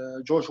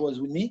 and George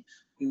was with me.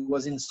 He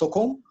was in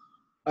Stockholm.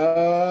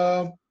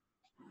 But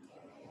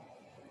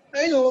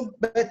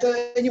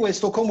anyway,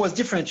 Stockholm was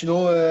different.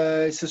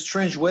 It's a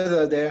strange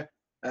weather there.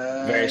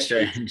 Very Uh,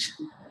 strange.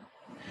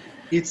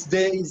 it's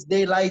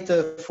daylight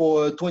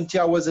for 20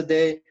 hours a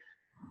day.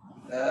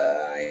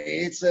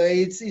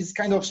 It's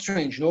kind of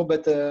strange,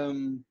 But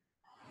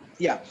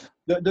yeah,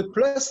 the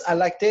plus I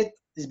liked it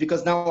is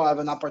because now I have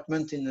an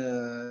apartment in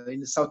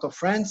the south of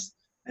France,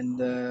 and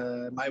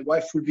my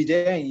wife will be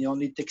there, and it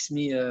only takes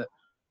me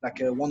like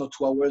 1 or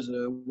 2 hours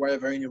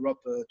wherever in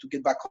Europe to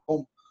get back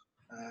home,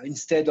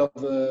 instead of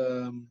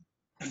the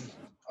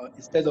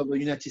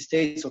United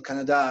States or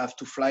Canada. I have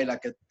to fly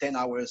like 10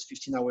 hours,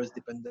 15 hours,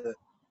 depend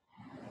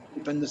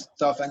the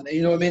stuff, and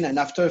you know what I mean. And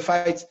after a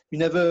fight, you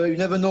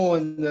never know,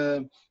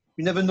 and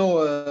you never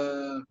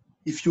know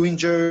if you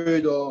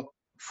injured or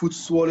foot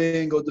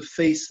swelling or the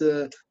face,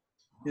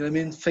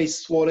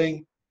 face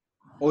swelling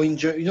or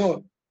injury.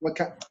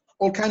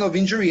 All kind of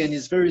injury, and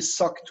it's very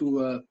suck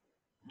to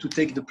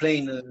take the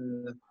plane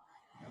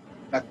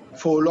like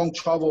for a long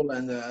travel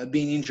and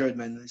being injured,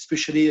 man.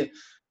 Especially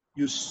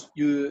you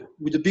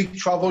with the big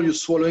travel, you're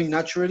swallowing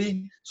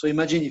naturally. So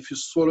imagine if you're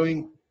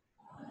swallowing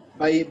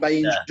by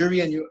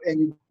injury and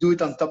you do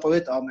it on top of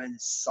it. Oh man,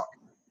 it sucks.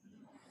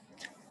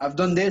 I've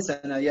done this,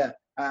 and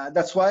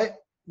that's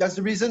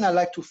the reason I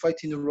like to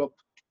fight in Europe.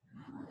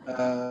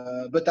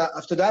 But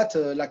after that,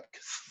 like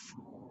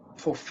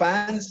for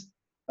fans,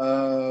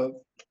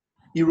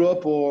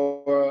 Europe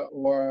or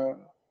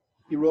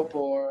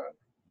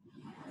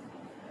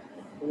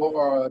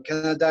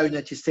Canada,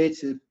 United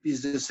States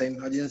is the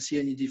same. I didn't see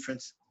any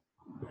difference.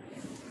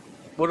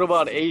 What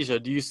about Asia?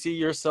 Do you see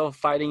yourself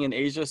fighting in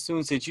Asia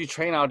soon, since you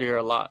train out here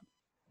a lot?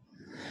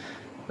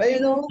 But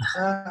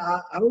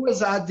I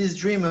always had this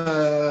dream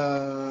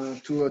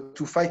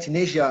to fight in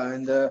Asia,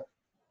 and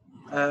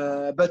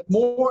but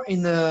more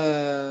in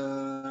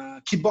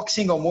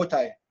kickboxing or Muay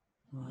Thai.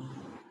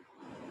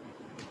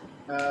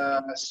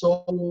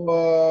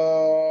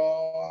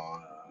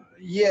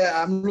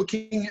 Yeah, I'm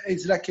looking.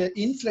 It's like an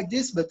inch like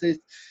this, but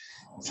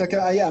it's like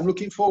I'm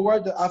looking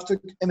forward after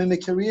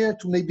MMA career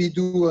to maybe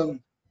do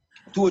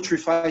 2 or 3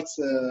 fights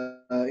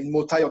in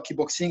Muay Thai or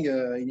kickboxing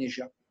in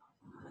Asia.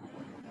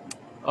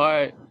 All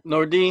right,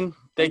 Nordine,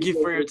 thank you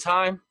for your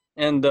time,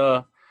 and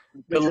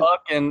good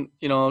luck, and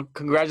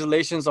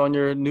congratulations on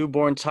your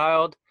newborn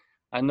child.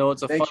 I know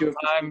it's a fun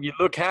time. You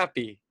look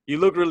happy. You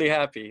look really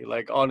happy,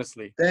 like,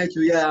 honestly. Thank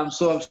you. Yeah, I'm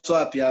so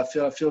happy. I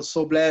feel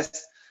so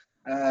blessed.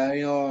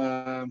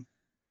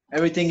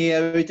 Everything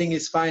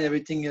is fine.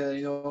 Everything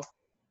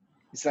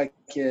it's like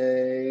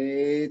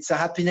it's a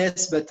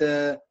happiness, but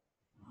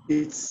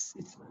it's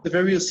a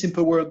very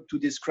simple word to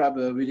describe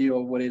really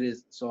of what it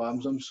is. So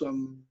I'm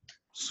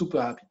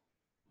super happy.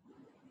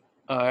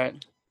 All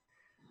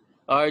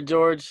right,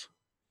 George.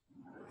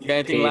 You got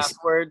anything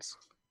last words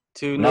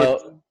to No.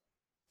 Nordine?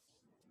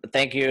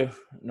 Thank you,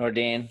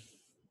 Nordine.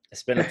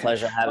 It's been a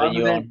pleasure having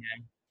you on here.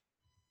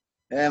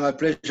 Yeah, my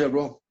pleasure,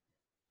 bro.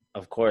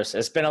 Of course.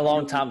 It's been a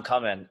long time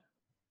coming.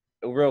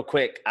 Real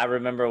quick, I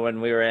remember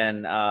when we were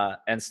in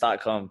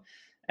Stockholm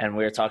and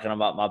we were talking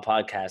about my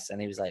podcast, and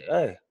he was like,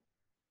 "Hey,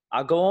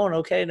 I'll go on.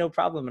 Okay, no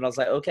problem." And I was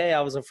like, "Okay." I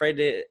was afraid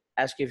to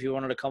ask you if you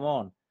wanted to come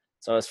on.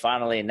 So it's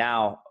finally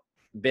now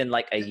been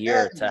like a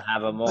year to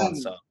have him on.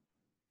 So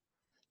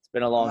it's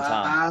been a long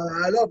time.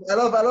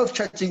 I love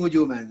chatting with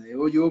you, man.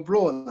 You're a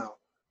bro now.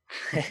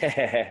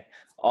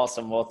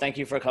 Awesome. Well, thank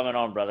you for coming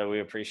on, brother. We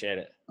appreciate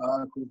it.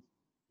 Cool.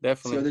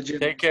 Definitely.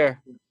 Take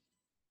care.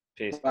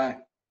 Peace. Bye.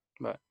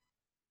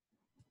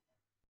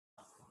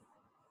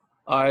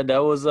 All right,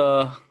 that was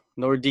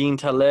Nordine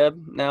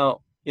Taleb.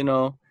 Now,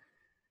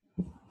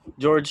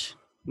 George,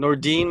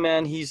 Nordine,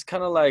 man, he's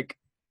kind of like,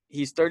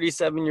 he's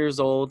 37 years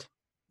old.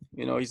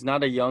 He's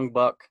not a young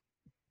buck.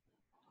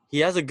 He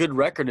has a good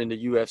record in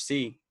the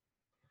UFC.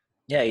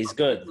 Yeah, he's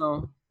good.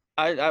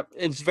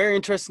 It's very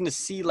interesting to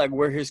see like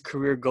where his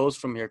career goes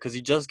from here, because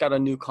he just got a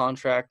new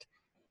contract,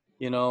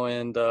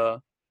 and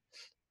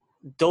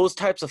those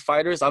types of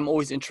fighters, I'm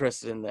always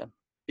interested in them,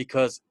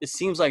 because it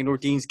seems like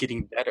Nordine's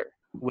getting better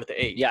with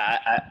age. Yeah,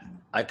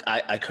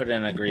 I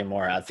couldn't agree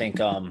more. I think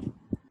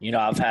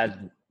I've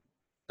had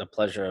the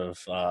pleasure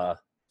of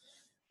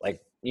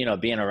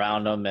being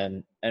around him,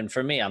 and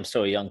for me, I'm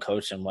still a young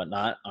coach and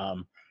whatnot.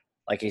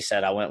 Like he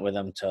said, I went with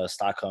him to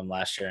Stockholm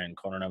last year and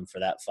cornered him for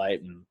that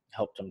fight and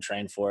helped him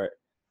train for it.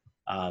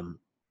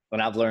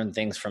 when I've learned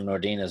things from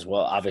Nordine as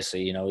well.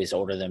 Obviously, you know, he's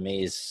older than me.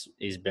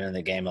 He's been in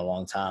the game a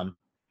long time.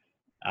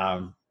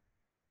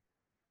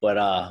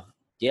 But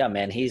yeah,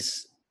 man,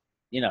 he's,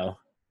 you know,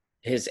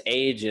 his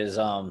age is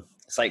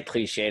it's like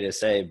cliche to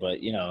say,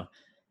 but you know,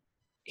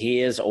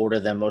 he is older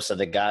than most of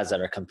the guys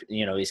that are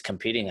you know, he's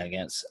competing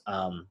against.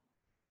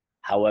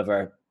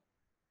 However,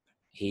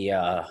 he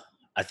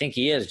I think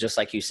he is, just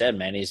like you said,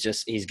 man.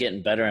 He's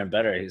getting better and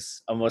better.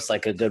 He's almost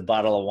like a good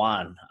bottle of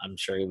wine. I'm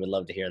sure he would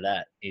love to hear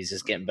that. He's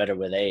just getting better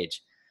with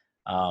age.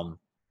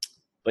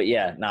 But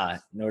yeah,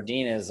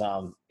 Nordine is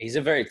he's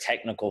a very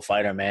technical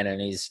fighter, man, and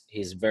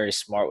he's very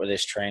smart with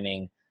his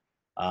training.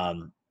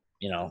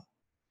 You know,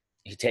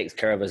 he takes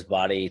care of his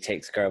body, he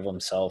takes care of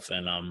himself,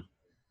 and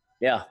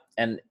yeah,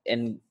 and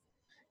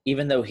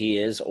even though he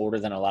is older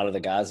than a lot of the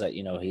guys that,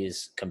 you know,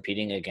 he's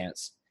competing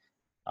against,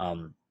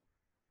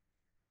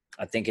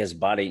 I think his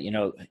body, you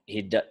know,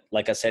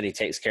 like I said, he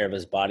takes care of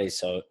his body,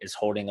 so it's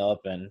holding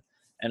up, and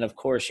of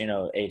course, you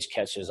know, age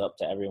catches up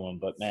to everyone.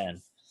 But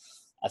man,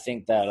 I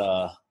think that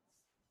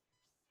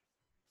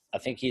I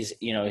think he's,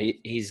 you know,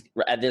 he's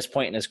at this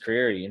point in his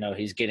career, you know,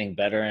 he's getting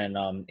better,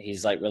 and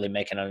he's like really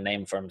making a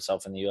name for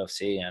himself in the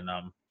UFC, and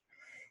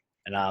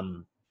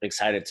I'm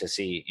excited to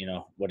see, you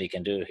know, what he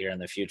can do here in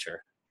the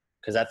future,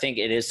 because I think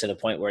it is to the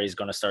point where he's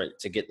going to start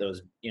to get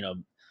those, you know,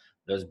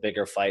 those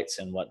bigger fights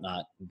and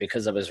whatnot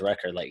because of his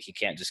record. Like, he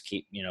can't just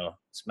keep, you know,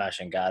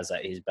 smashing guys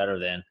that he's better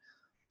than.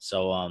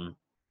 So,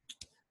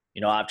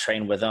 you know, I've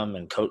trained with him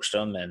and coached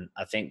him, and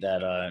I think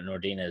that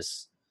Nordine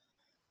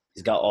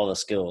he's got all the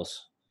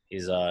skills.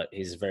 He's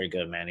very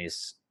good, man.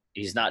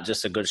 He's not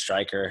just a good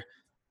striker.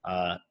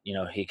 You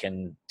know, he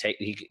can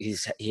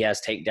he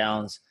has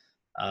takedowns.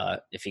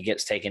 If he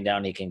gets taken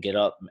down, he can get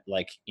up.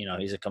 Like, you know,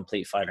 he's a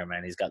complete fighter,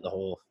 man. He's got the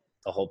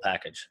whole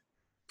package.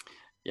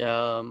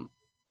 Yeah,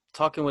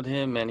 talking with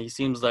him, man, he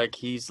seems like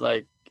he's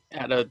like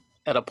at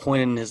a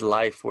point in his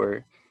life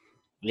where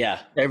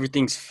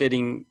everything's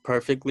fitting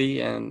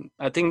perfectly, and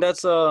I think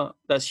that's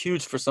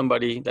huge for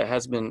somebody that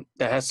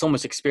has so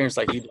much experience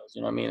like he does,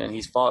 you know what I mean? And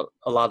he's fought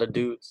a lot of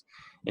dudes,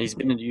 and he's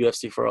been in the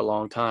UFC for a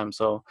long time,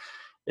 so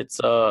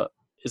it's going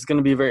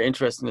to be very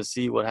interesting to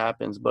see what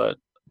happens. But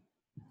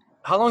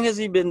how long has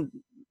he been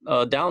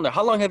down there?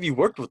 How long have you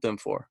worked with him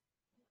for?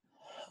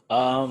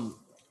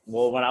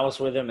 Well, when I was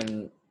with him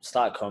in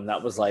Stockholm,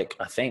 that was like,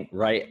 I think,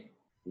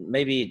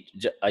 maybe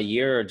a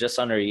year or just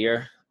under a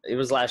year. It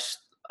was last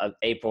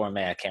April or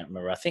May. I can't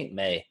remember. I think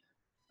May.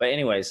 But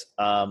anyways,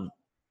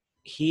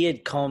 he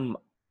had come,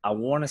 I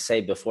want to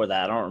say before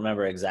that. I don't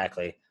remember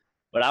exactly.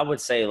 But I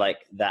would say like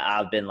that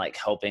I've been like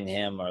helping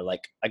him, or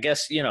like, I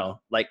guess, you know,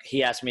 like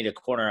he asked me to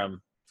corner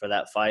him for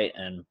that fight,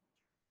 and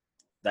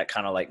that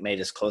kind of like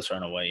made us closer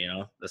in a way, you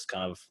know. That's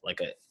kind of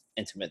like a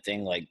intimate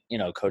thing, like, you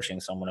know, coaching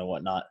someone and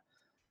whatnot.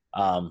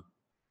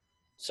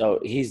 So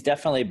he's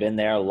definitely been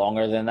there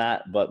longer than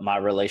that, but my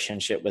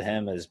relationship with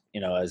him is,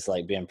 you know, as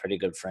like being pretty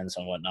good friends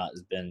and whatnot,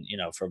 has been, you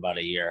know, for about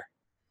a year.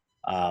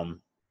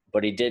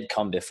 But he did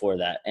come before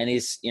that, and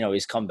he's, you know,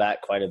 he's come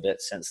back quite a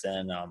bit since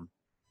then.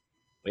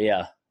 But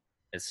yeah,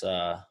 it's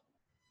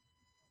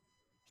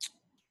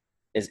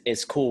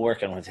cool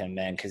working with him,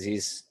 man, because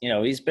he's, you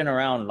know, he's been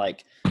around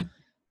like,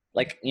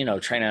 you know,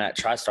 training at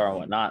Tristar and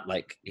whatnot.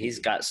 Like, he's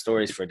got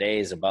stories for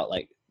days about,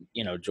 like,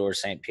 you know, George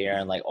St. Pierre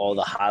and like all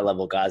the high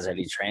level guys that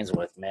he trains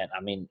with, man. I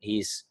mean,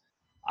 he's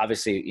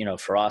obviously, you know,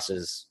 for us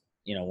is,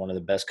 you know, one of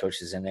the best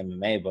coaches in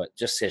MMA, but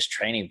just his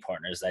training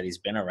partners that he's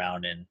been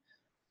around and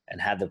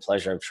had the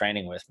pleasure of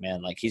training with,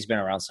 man, like he's been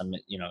around some,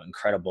 you know,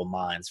 incredible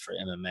minds for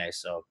MMA.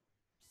 So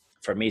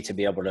for me to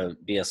be able to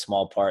be a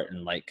small part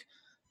and like,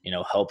 you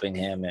know, helping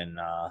him and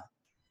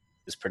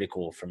is pretty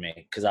cool for me,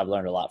 because I've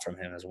learned a lot from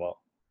him as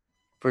well.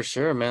 For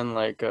sure, man.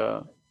 Like,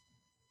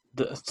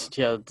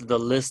 the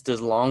list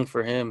is long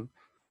for him,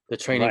 the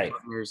training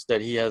partners that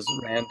he has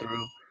ran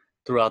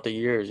throughout the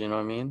years, you know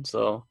what I mean?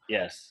 So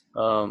yes.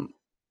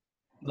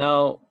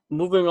 Now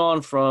moving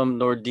on from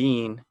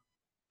Nordine,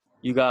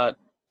 you got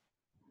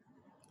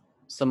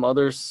some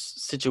other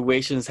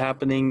situations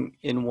happening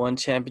in one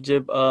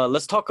championship.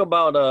 Let's talk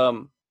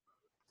about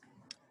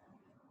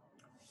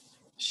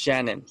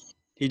Shannon.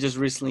 He just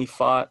recently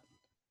fought,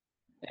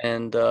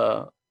 and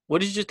what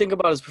did you think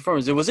about his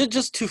performance? Was it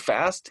just too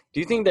fast? Do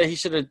you think that he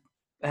should have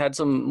had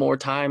some more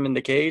time in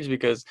the cage?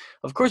 Because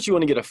of course you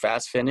want to get a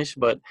fast finish,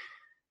 but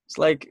it's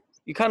like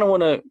you kind of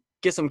want to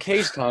get some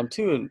cage time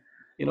too. And,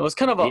 you know, it's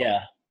kind of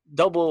a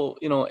double,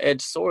 you know,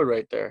 edged sword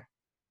right there.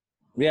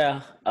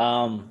 Yeah.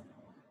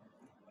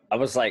 I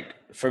was like,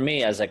 for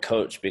me as a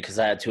coach, because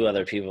I had two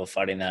other people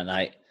fighting that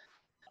night,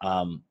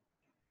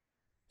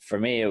 for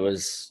me it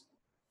was,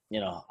 you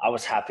know, I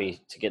was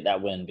happy to get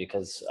that win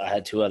because I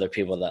had two other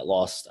people that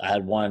lost. I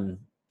had one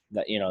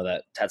that, you know,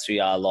 that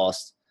Tatsuya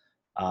lost.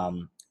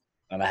 And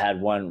I had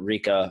one,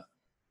 Rika,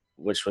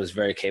 which was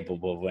very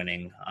capable of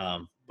winning.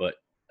 But,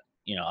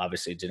 you know,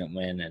 obviously didn't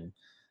win and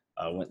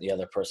went the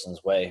other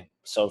person's way.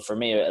 So for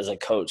me as a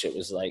coach, it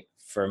was like,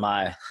 for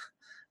my, I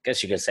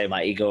guess you could say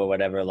my ego or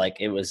whatever, like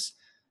it was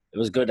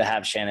good to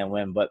have Shannon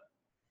win. But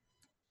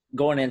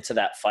going into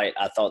that fight,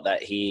 I thought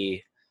that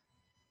he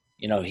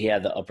he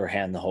had the upper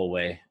hand the whole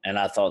way. And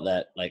I thought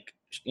that, like,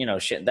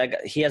 that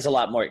guy, he has a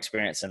lot more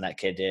experience than that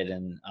kid did.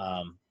 And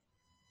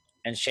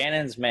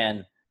Shannon's,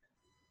 man,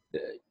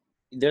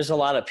 there's a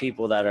lot of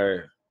people that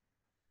are,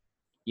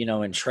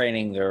 in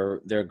training,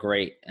 they're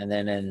great. And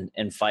then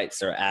in fights,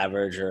 they're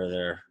average or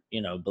they're,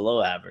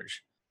 below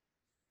average.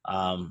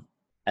 And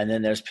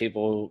then there's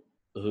people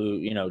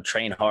who,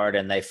 train hard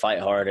and they fight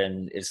hard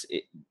and it's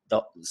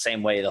the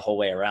same way the whole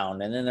way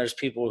around. And then there's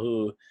people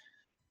who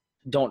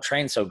don't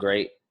train so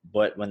great,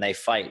 but when they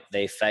fight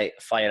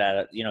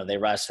at they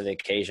rise to the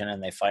occasion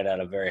and they fight at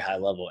a very high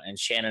level. And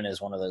Shannon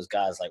is one of those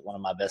guys. Like, one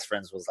of my best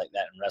friends was like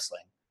that in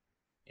wrestling.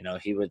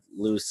 He would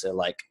lose to,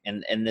 like,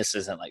 and this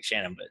isn't like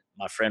Shannon, but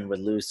my friend would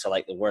lose to,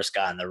 like, the worst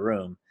guy in the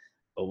room.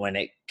 But when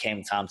it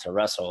came time to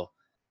wrestle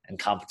and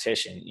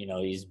competition,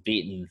 he's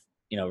beaten,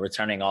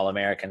 returning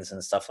All-Americans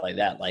and stuff like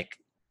that. Like,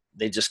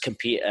 they just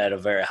compete at a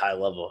very high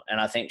level. And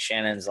I think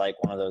Shannon's like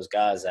one of those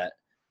guys that,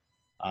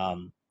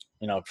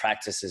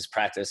 practice is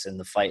practice and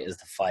the fight is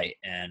the fight,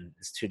 and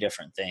it's two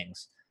different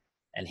things.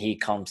 And he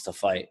comes to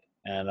fight.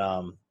 And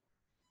I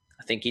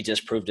think he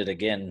just proved it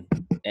again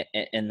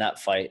in that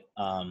fight.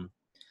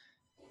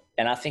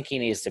 And I think he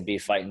needs to be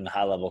fighting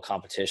high-level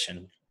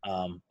competition.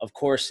 Of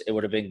course, it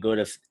would have been good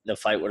if the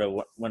fight would have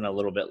went a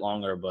little bit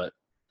longer, but,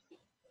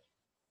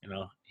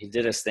 he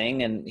did his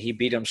thing and he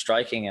beat him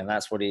striking, and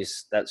that's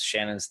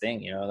Shannon's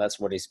thing. That's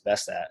what he's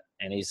best at.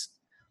 And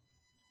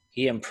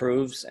he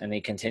improves and he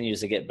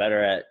continues to get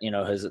better at,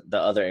 the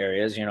other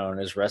areas, in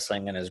his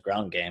wrestling and his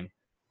ground game.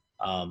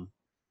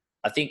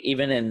 I think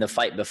even in the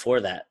fight before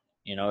that,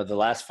 the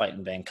last fight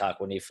in Bangkok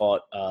when he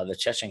fought the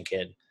Chechen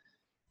kid,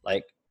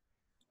 like,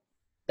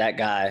 that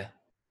guy,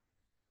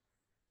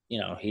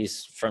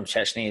 he's from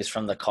Chechnya, he's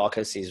from the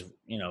Caucasus, he's,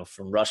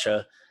 from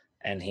Russia,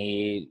 and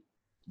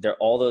they're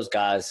all those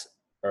guys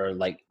are,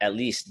 like, at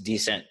least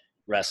decent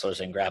wrestlers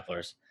and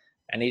grapplers.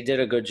 And he did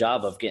a good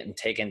job of getting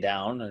taken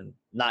down and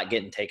not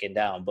getting taken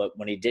down. But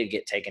when he did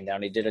get taken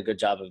down, he did a good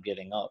job of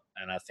getting up.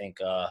 And I think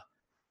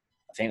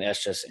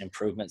that's just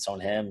improvements on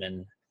him.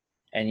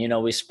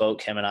 And we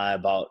spoke, him and I,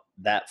 about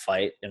that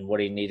fight and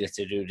what he needed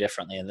to do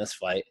differently in this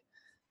fight.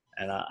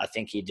 And I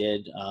think he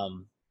did.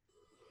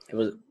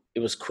 It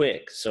was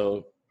quick,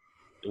 so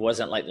it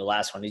wasn't like the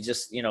last one. He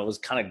just, was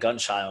kind of gun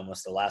shy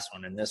almost the last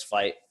one. In this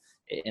fight,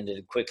 it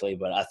ended quickly,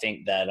 but I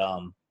think that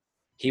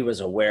he was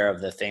aware of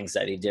the things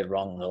that he did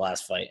wrong in the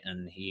last fight,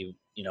 and he,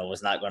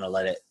 was not going to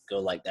let it go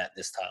like that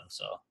this time.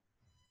 So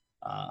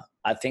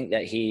I think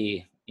that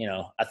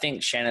I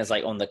think Shannon's,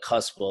 like, on the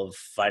cusp of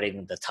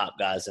fighting the top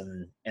guys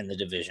in the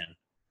division.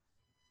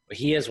 But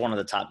he is one of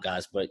the top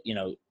guys, but,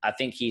 I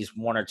think he's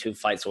one or two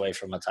fights away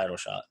from a title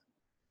shot.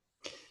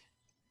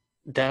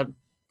 That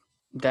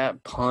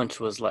punch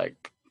was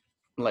like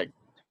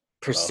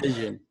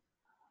precision.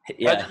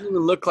 Yeah. It didn't even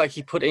look like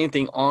he put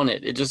anything on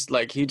it. It just,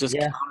 like, he just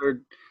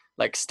countered,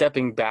 like,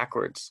 stepping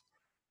backwards.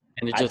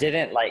 And it just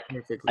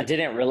I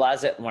didn't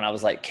realize it when I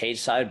was, like,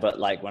 cage side, but,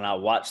 like, when I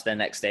watched the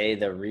next day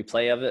the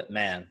replay of it,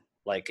 man,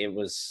 like, it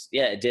was,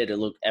 it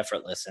looked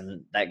effortless,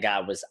 and that guy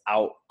was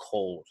out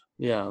cold.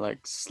 Yeah, like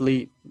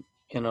sleep,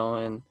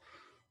 and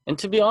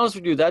to be honest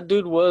with you, that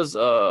dude was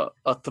a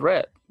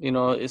threat.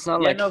 It's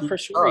not like for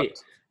sure.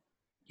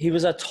 He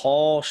was a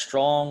tall,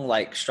 strong,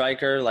 like,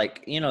 striker.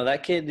 Like,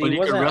 that kid, he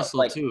wasn't could wrestle,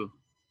 like, too.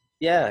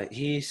 Yeah,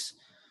 he's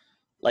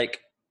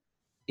like,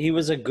 he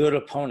was a good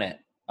opponent.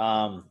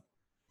 But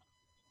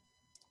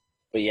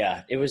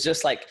yeah, it was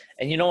just like,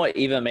 and you know what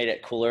even made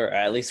it cooler, or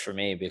at least for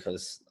me,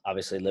 because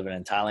obviously living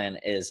in Thailand,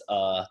 is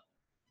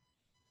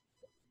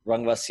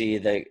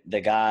Rungvasi,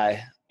 the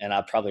guy, and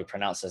I probably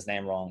pronounced his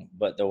name wrong,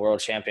 but the world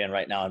champion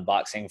right now in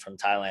boxing from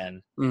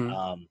Thailand.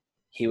 Mm-hmm.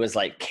 He was,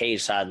 like,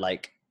 cage side,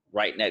 like,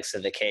 right next to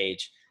the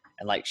cage.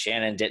 And, like,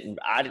 Shannon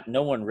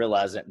no one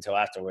realized it until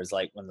afterwards,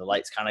 like, when the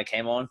lights kind of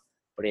came on,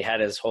 but he had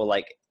his whole,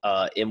 like,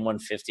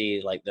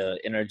 M150, like, the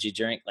energy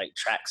drink, like,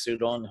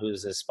 tracksuit on,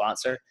 who's his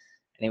sponsor.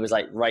 And he was,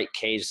 like, right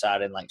cage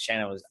side. And, like,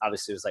 Shannon was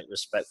like,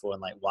 respectful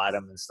and, like, wide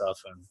him and stuff.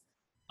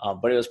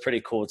 And, but it was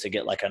pretty cool to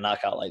get, like, a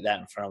knockout like that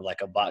in front of,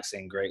 like, a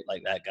boxing great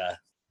like that guy.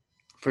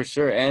 For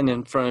sure. And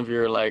in front of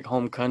your, like,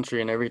 home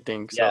country and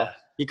everything. So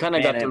he kind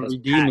of got to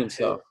redeem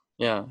himself.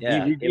 Yeah.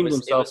 He redeemed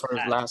himself for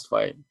his last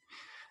fight.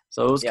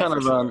 So it was kind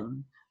of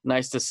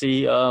nice to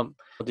see.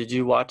 Did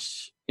you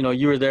watch,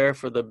 you were there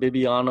for the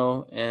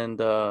Bibiano and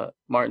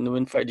Martin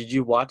Nguyen fight. Did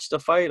you watch the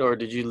fight or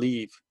did you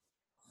leave?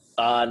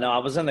 No, I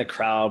was in the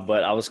crowd,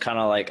 but I was kind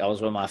of like, I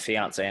was with my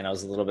fiance and I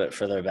was a little bit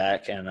further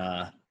back, and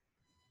I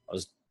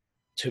was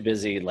too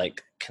busy,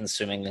 like,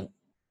 consuming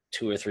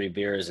 2 or 3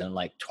 beers in,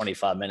 like,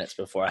 25 minutes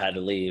before I had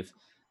to leave.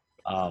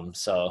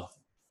 So,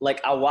 like,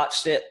 I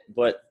watched it,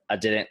 but I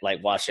didn't,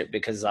 like, watch it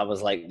because I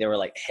was like, there were,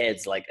 like,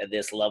 heads, like, at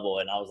this level,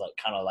 and I was, like,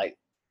 kind of like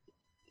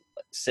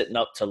sitting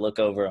up to look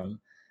over them.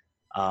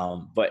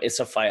 But it's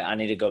a fight I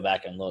need to go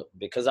back and look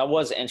because I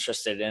was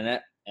interested in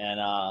it, and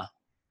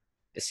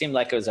it seemed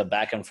like it was a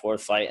back and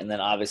forth fight, and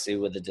then obviously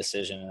with the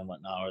decision and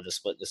whatnot, or the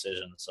split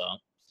decision. So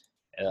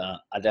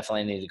I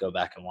definitely need to go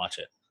back and watch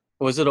it.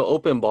 Was it an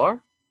open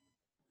bar?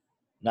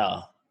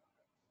 No.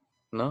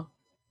 No,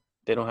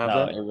 they don't have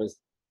No, that. it was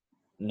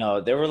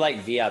no. There were like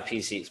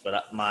VIP seats,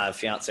 but my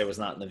fiance was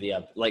not in the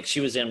VIP. Like she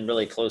was in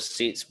really close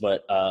seats,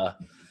 but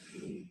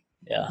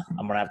yeah,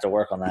 I'm gonna have to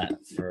work on that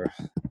for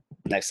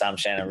next time.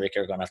 Shannon and Rick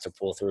are gonna have to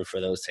pull through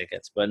for those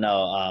tickets. But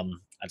no,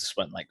 I just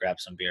went and like grab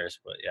some beers.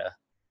 But yeah,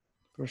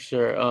 For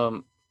sure.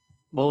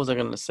 What was I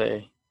gonna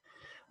say?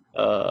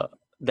 Uh,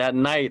 that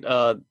night,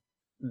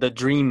 the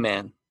Dream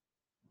Man,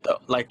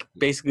 like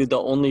basically the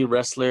only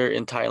wrestler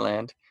in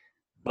Thailand,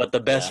 but the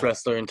best yeah,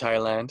 wrestler in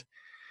Thailand.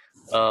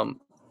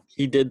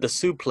 He did the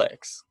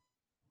suplex.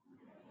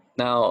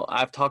 Now,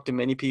 I've talked to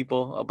many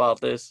people about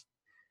this,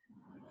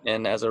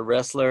 and as a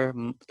wrestler,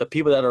 the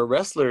people that are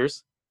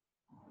wrestlers,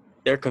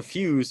 they're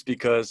confused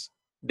because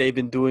they've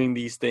been doing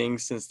these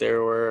things since they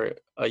were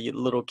a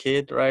little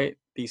kid, right?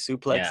 These yeah,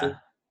 suplexes,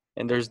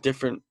 and there's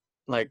different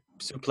like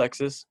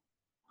suplexes,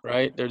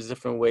 right? There's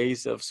different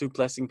ways of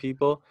suplexing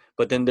people,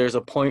 but then there's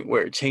a point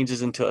where it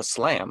changes into a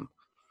slam.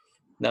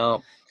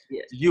 Now,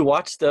 yeah. did you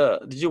watch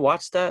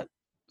that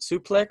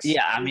suplex?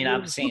 Yeah, I It mean, was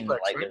I've a seen suplex,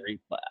 like the right?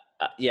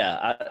 replay.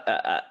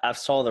 Yeah, I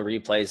saw the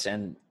replays,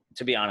 and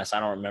to be honest, I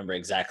don't remember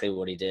exactly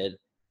what he did.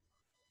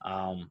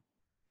 Um,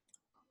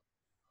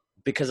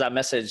 because I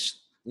messaged,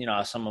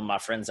 some of my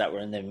friends that were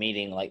in the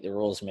meeting, like the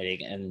rules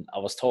meeting, and I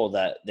was told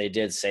that they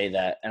did say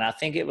that, and I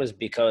think it was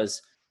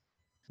because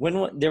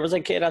when there was a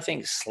kid, I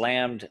think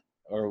slammed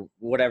or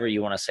whatever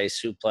you want to say,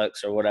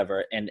 suplex or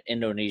whatever, in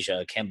Indonesia,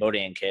 a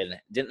Cambodian kid,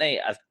 didn't they?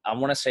 I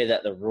want to say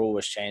that the rule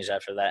was changed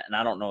after that, and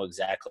I don't know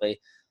exactly.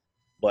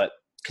 But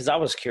because I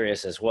was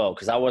curious as well,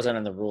 because I wasn't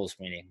in the rules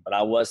meeting, but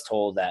I was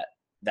told that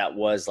that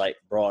was like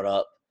brought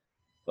up.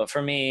 But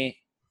for me,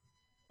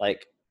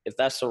 like if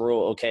that's the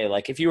rule, okay.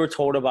 Like if you were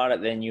told about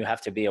it, then you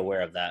have to be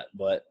aware of that.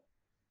 But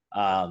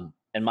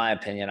in my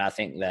opinion, I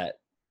think that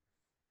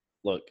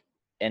look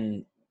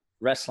in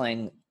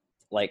wrestling,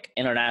 like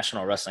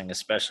international wrestling,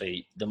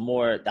 especially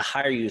the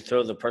higher you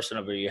throw the person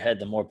over your head,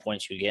 the more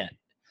points you get.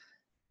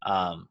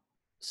 Um,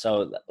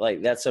 so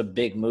like that's a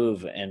big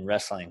move in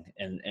wrestling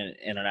in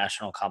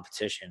international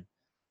competition.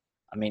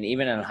 I mean,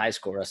 even in high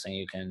school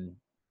wrestling,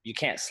 you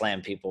can't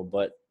slam people,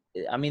 but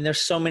I mean,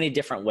 there's so many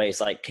different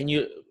ways. Like,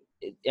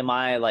 am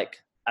I like,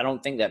 I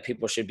don't think that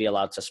people should be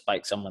allowed to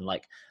spike someone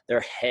like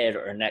their head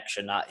or neck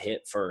should not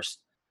hit first.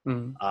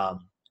 Mm.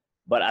 Um,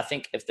 but I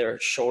think if their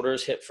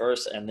shoulders hit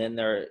first and then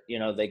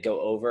they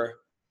go over,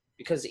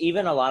 because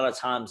even a lot of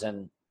times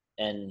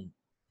in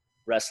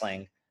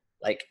wrestling,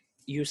 like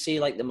you see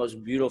like the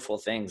most beautiful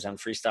things in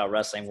freestyle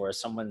wrestling where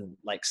someone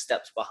like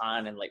steps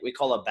behind and like we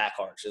call it back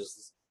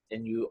arches,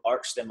 and you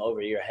arch them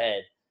over your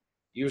head.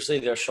 Usually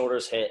their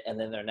shoulders hit and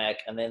then their neck,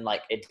 and then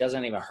like it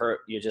doesn't even hurt.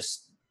 You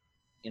just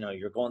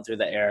you're going through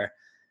the air.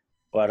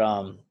 But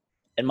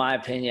in my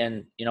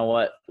opinion, you know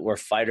what? We're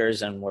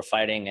fighters and we're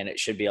fighting, and it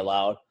should be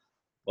allowed.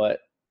 But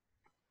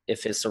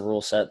if it's a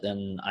rule set,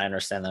 then I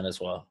understand that as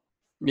well.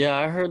 Yeah,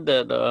 I heard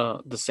that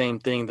the same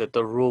thing, that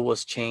the rule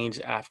was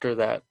changed after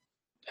that,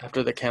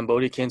 after the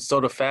Cambodia kid. So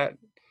the fat,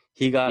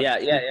 he got Yeah,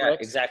 suplex,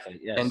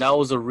 exactly. and that Yes.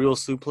 was a real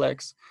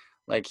suplex.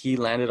 Like he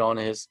landed on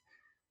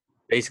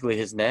basically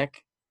his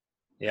neck.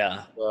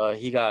 Yeah.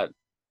 He got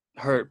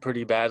hurt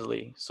pretty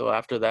badly. So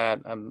after that,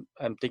 I'm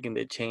thinking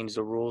they changed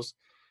the rules,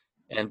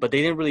 but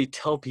they didn't really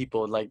tell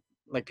people, like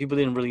people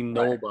didn't really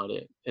know Right. about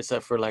it,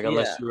 except for like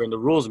unless Yeah. you were in the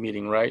rules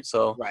meeting, right?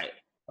 So Right.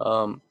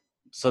 um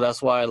so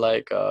that's why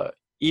like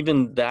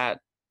even that,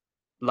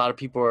 a lot of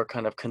people are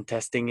kind of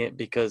contesting it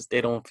because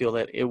they don't feel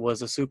that it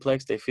was a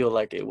suplex. They feel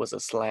like it was a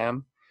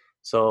slam.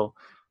 So,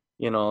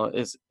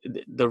 it's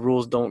the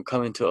rules don't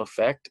come into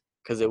effect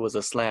because it was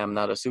a slam,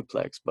 not a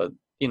suplex. But,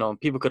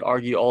 people could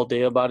argue all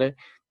day about it.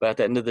 But at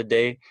the end of the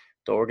day,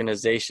 the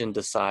organization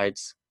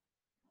decides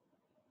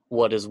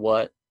what is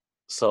what.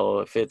 So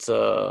if it's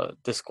a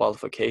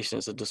disqualification,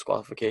 it's a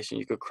disqualification.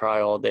 You could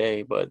cry all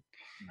day, but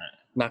Right.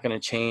 not going to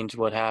change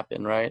what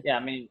happened, right? Yeah, I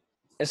mean,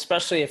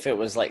 especially if it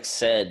was like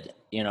said,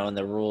 in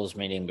the rules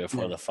meeting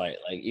before Yeah. the fight.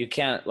 Like you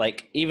can't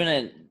like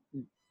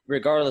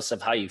regardless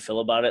of how you feel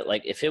about it,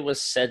 like if it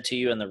was said to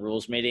you in the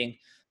rules meeting,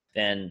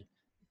 then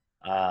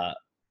uh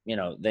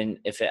then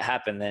if it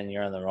happened, then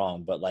you're in the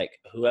wrong. But like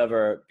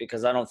whoever,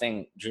 because I don't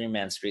think Dream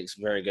Man speaks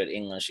very good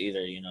English either.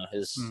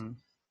 Mm-hmm.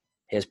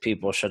 His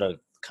people should have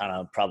kind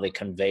of probably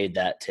conveyed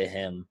that to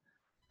him.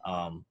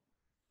 Um,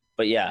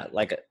 but yeah,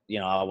 like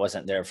I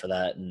wasn't there for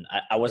that, and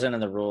I wasn't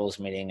in the rules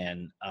meeting,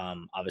 and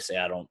obviously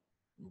I don't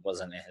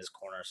wasn't in his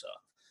corner. So,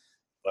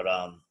 but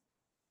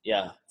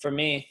yeah, for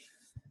me,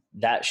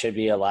 that should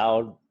be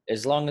allowed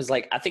as long as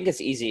like I think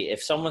it's easy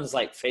if someone's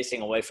like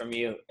facing away from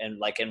you and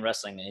like in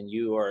wrestling and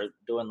you are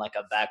doing like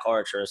a back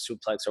arch or a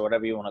suplex or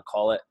whatever you want to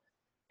call it,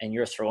 and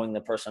you're throwing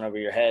the person over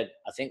your head.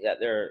 I think that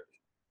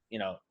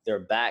their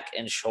back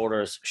and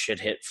shoulders should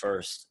hit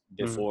first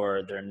Mm-hmm.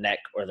 before their neck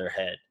or their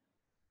head.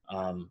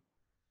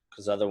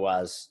 Because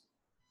otherwise,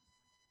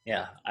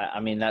 yeah, I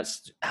mean,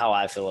 that's how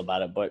I feel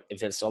about it. But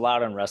if it's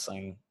allowed in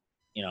wrestling,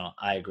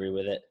 I agree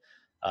with it,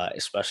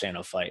 especially in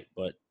a fight.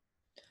 But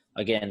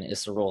again,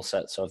 it's the rule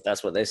set. So if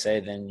that's what they say,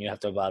 then you have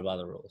to abide by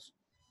the rules.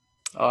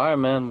 All right,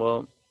 man.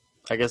 Well,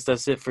 I guess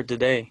that's it for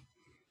today.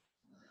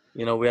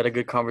 You know, we had a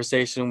good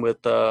conversation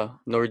with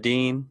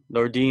Nordine.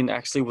 Nordine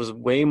actually was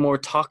way more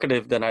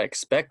talkative than I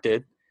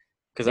expected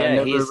because I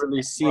Yeah, never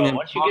really seen bro. him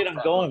Once you talk get him that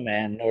much. going,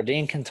 man,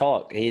 Nordine can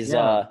talk. He's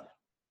Yeah,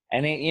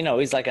 and he,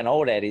 he's like an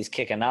old Ed. He's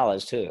kicking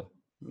knowledge too.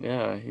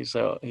 yeah. He's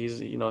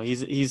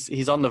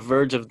on the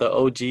verge of the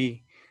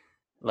OG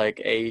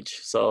like age.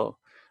 So,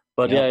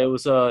 but yeah, Yep.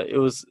 it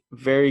was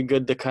very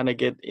good to kind of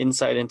get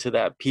insight into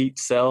that Pete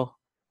Cell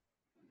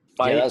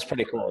Yeah, that fight. was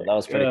pretty cool. That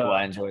was pretty Yeah, cool.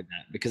 I enjoyed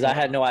that because I yeah,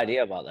 had no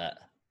idea about that.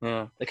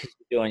 yeah. Look at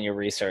you doing your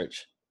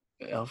research.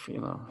 Elf, you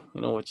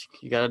know what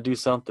you got to do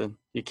something.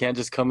 You can't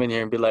just come in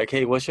here and be like,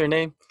 "Hey, what's your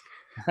name?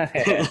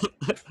 Yeah.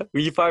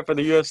 Will you fight for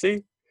the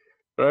UFC?"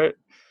 Right?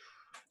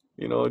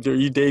 You know, are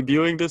you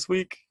debuting this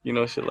week? You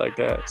know, shit like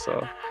that.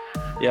 So,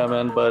 yeah,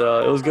 man. But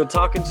it was good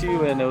talking to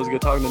you, and it was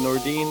good talking to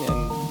Nordine.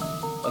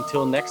 And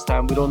until next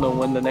time, we don't know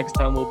when the next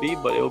time will be,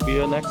 but it will be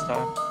a next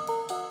time.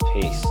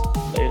 Peace.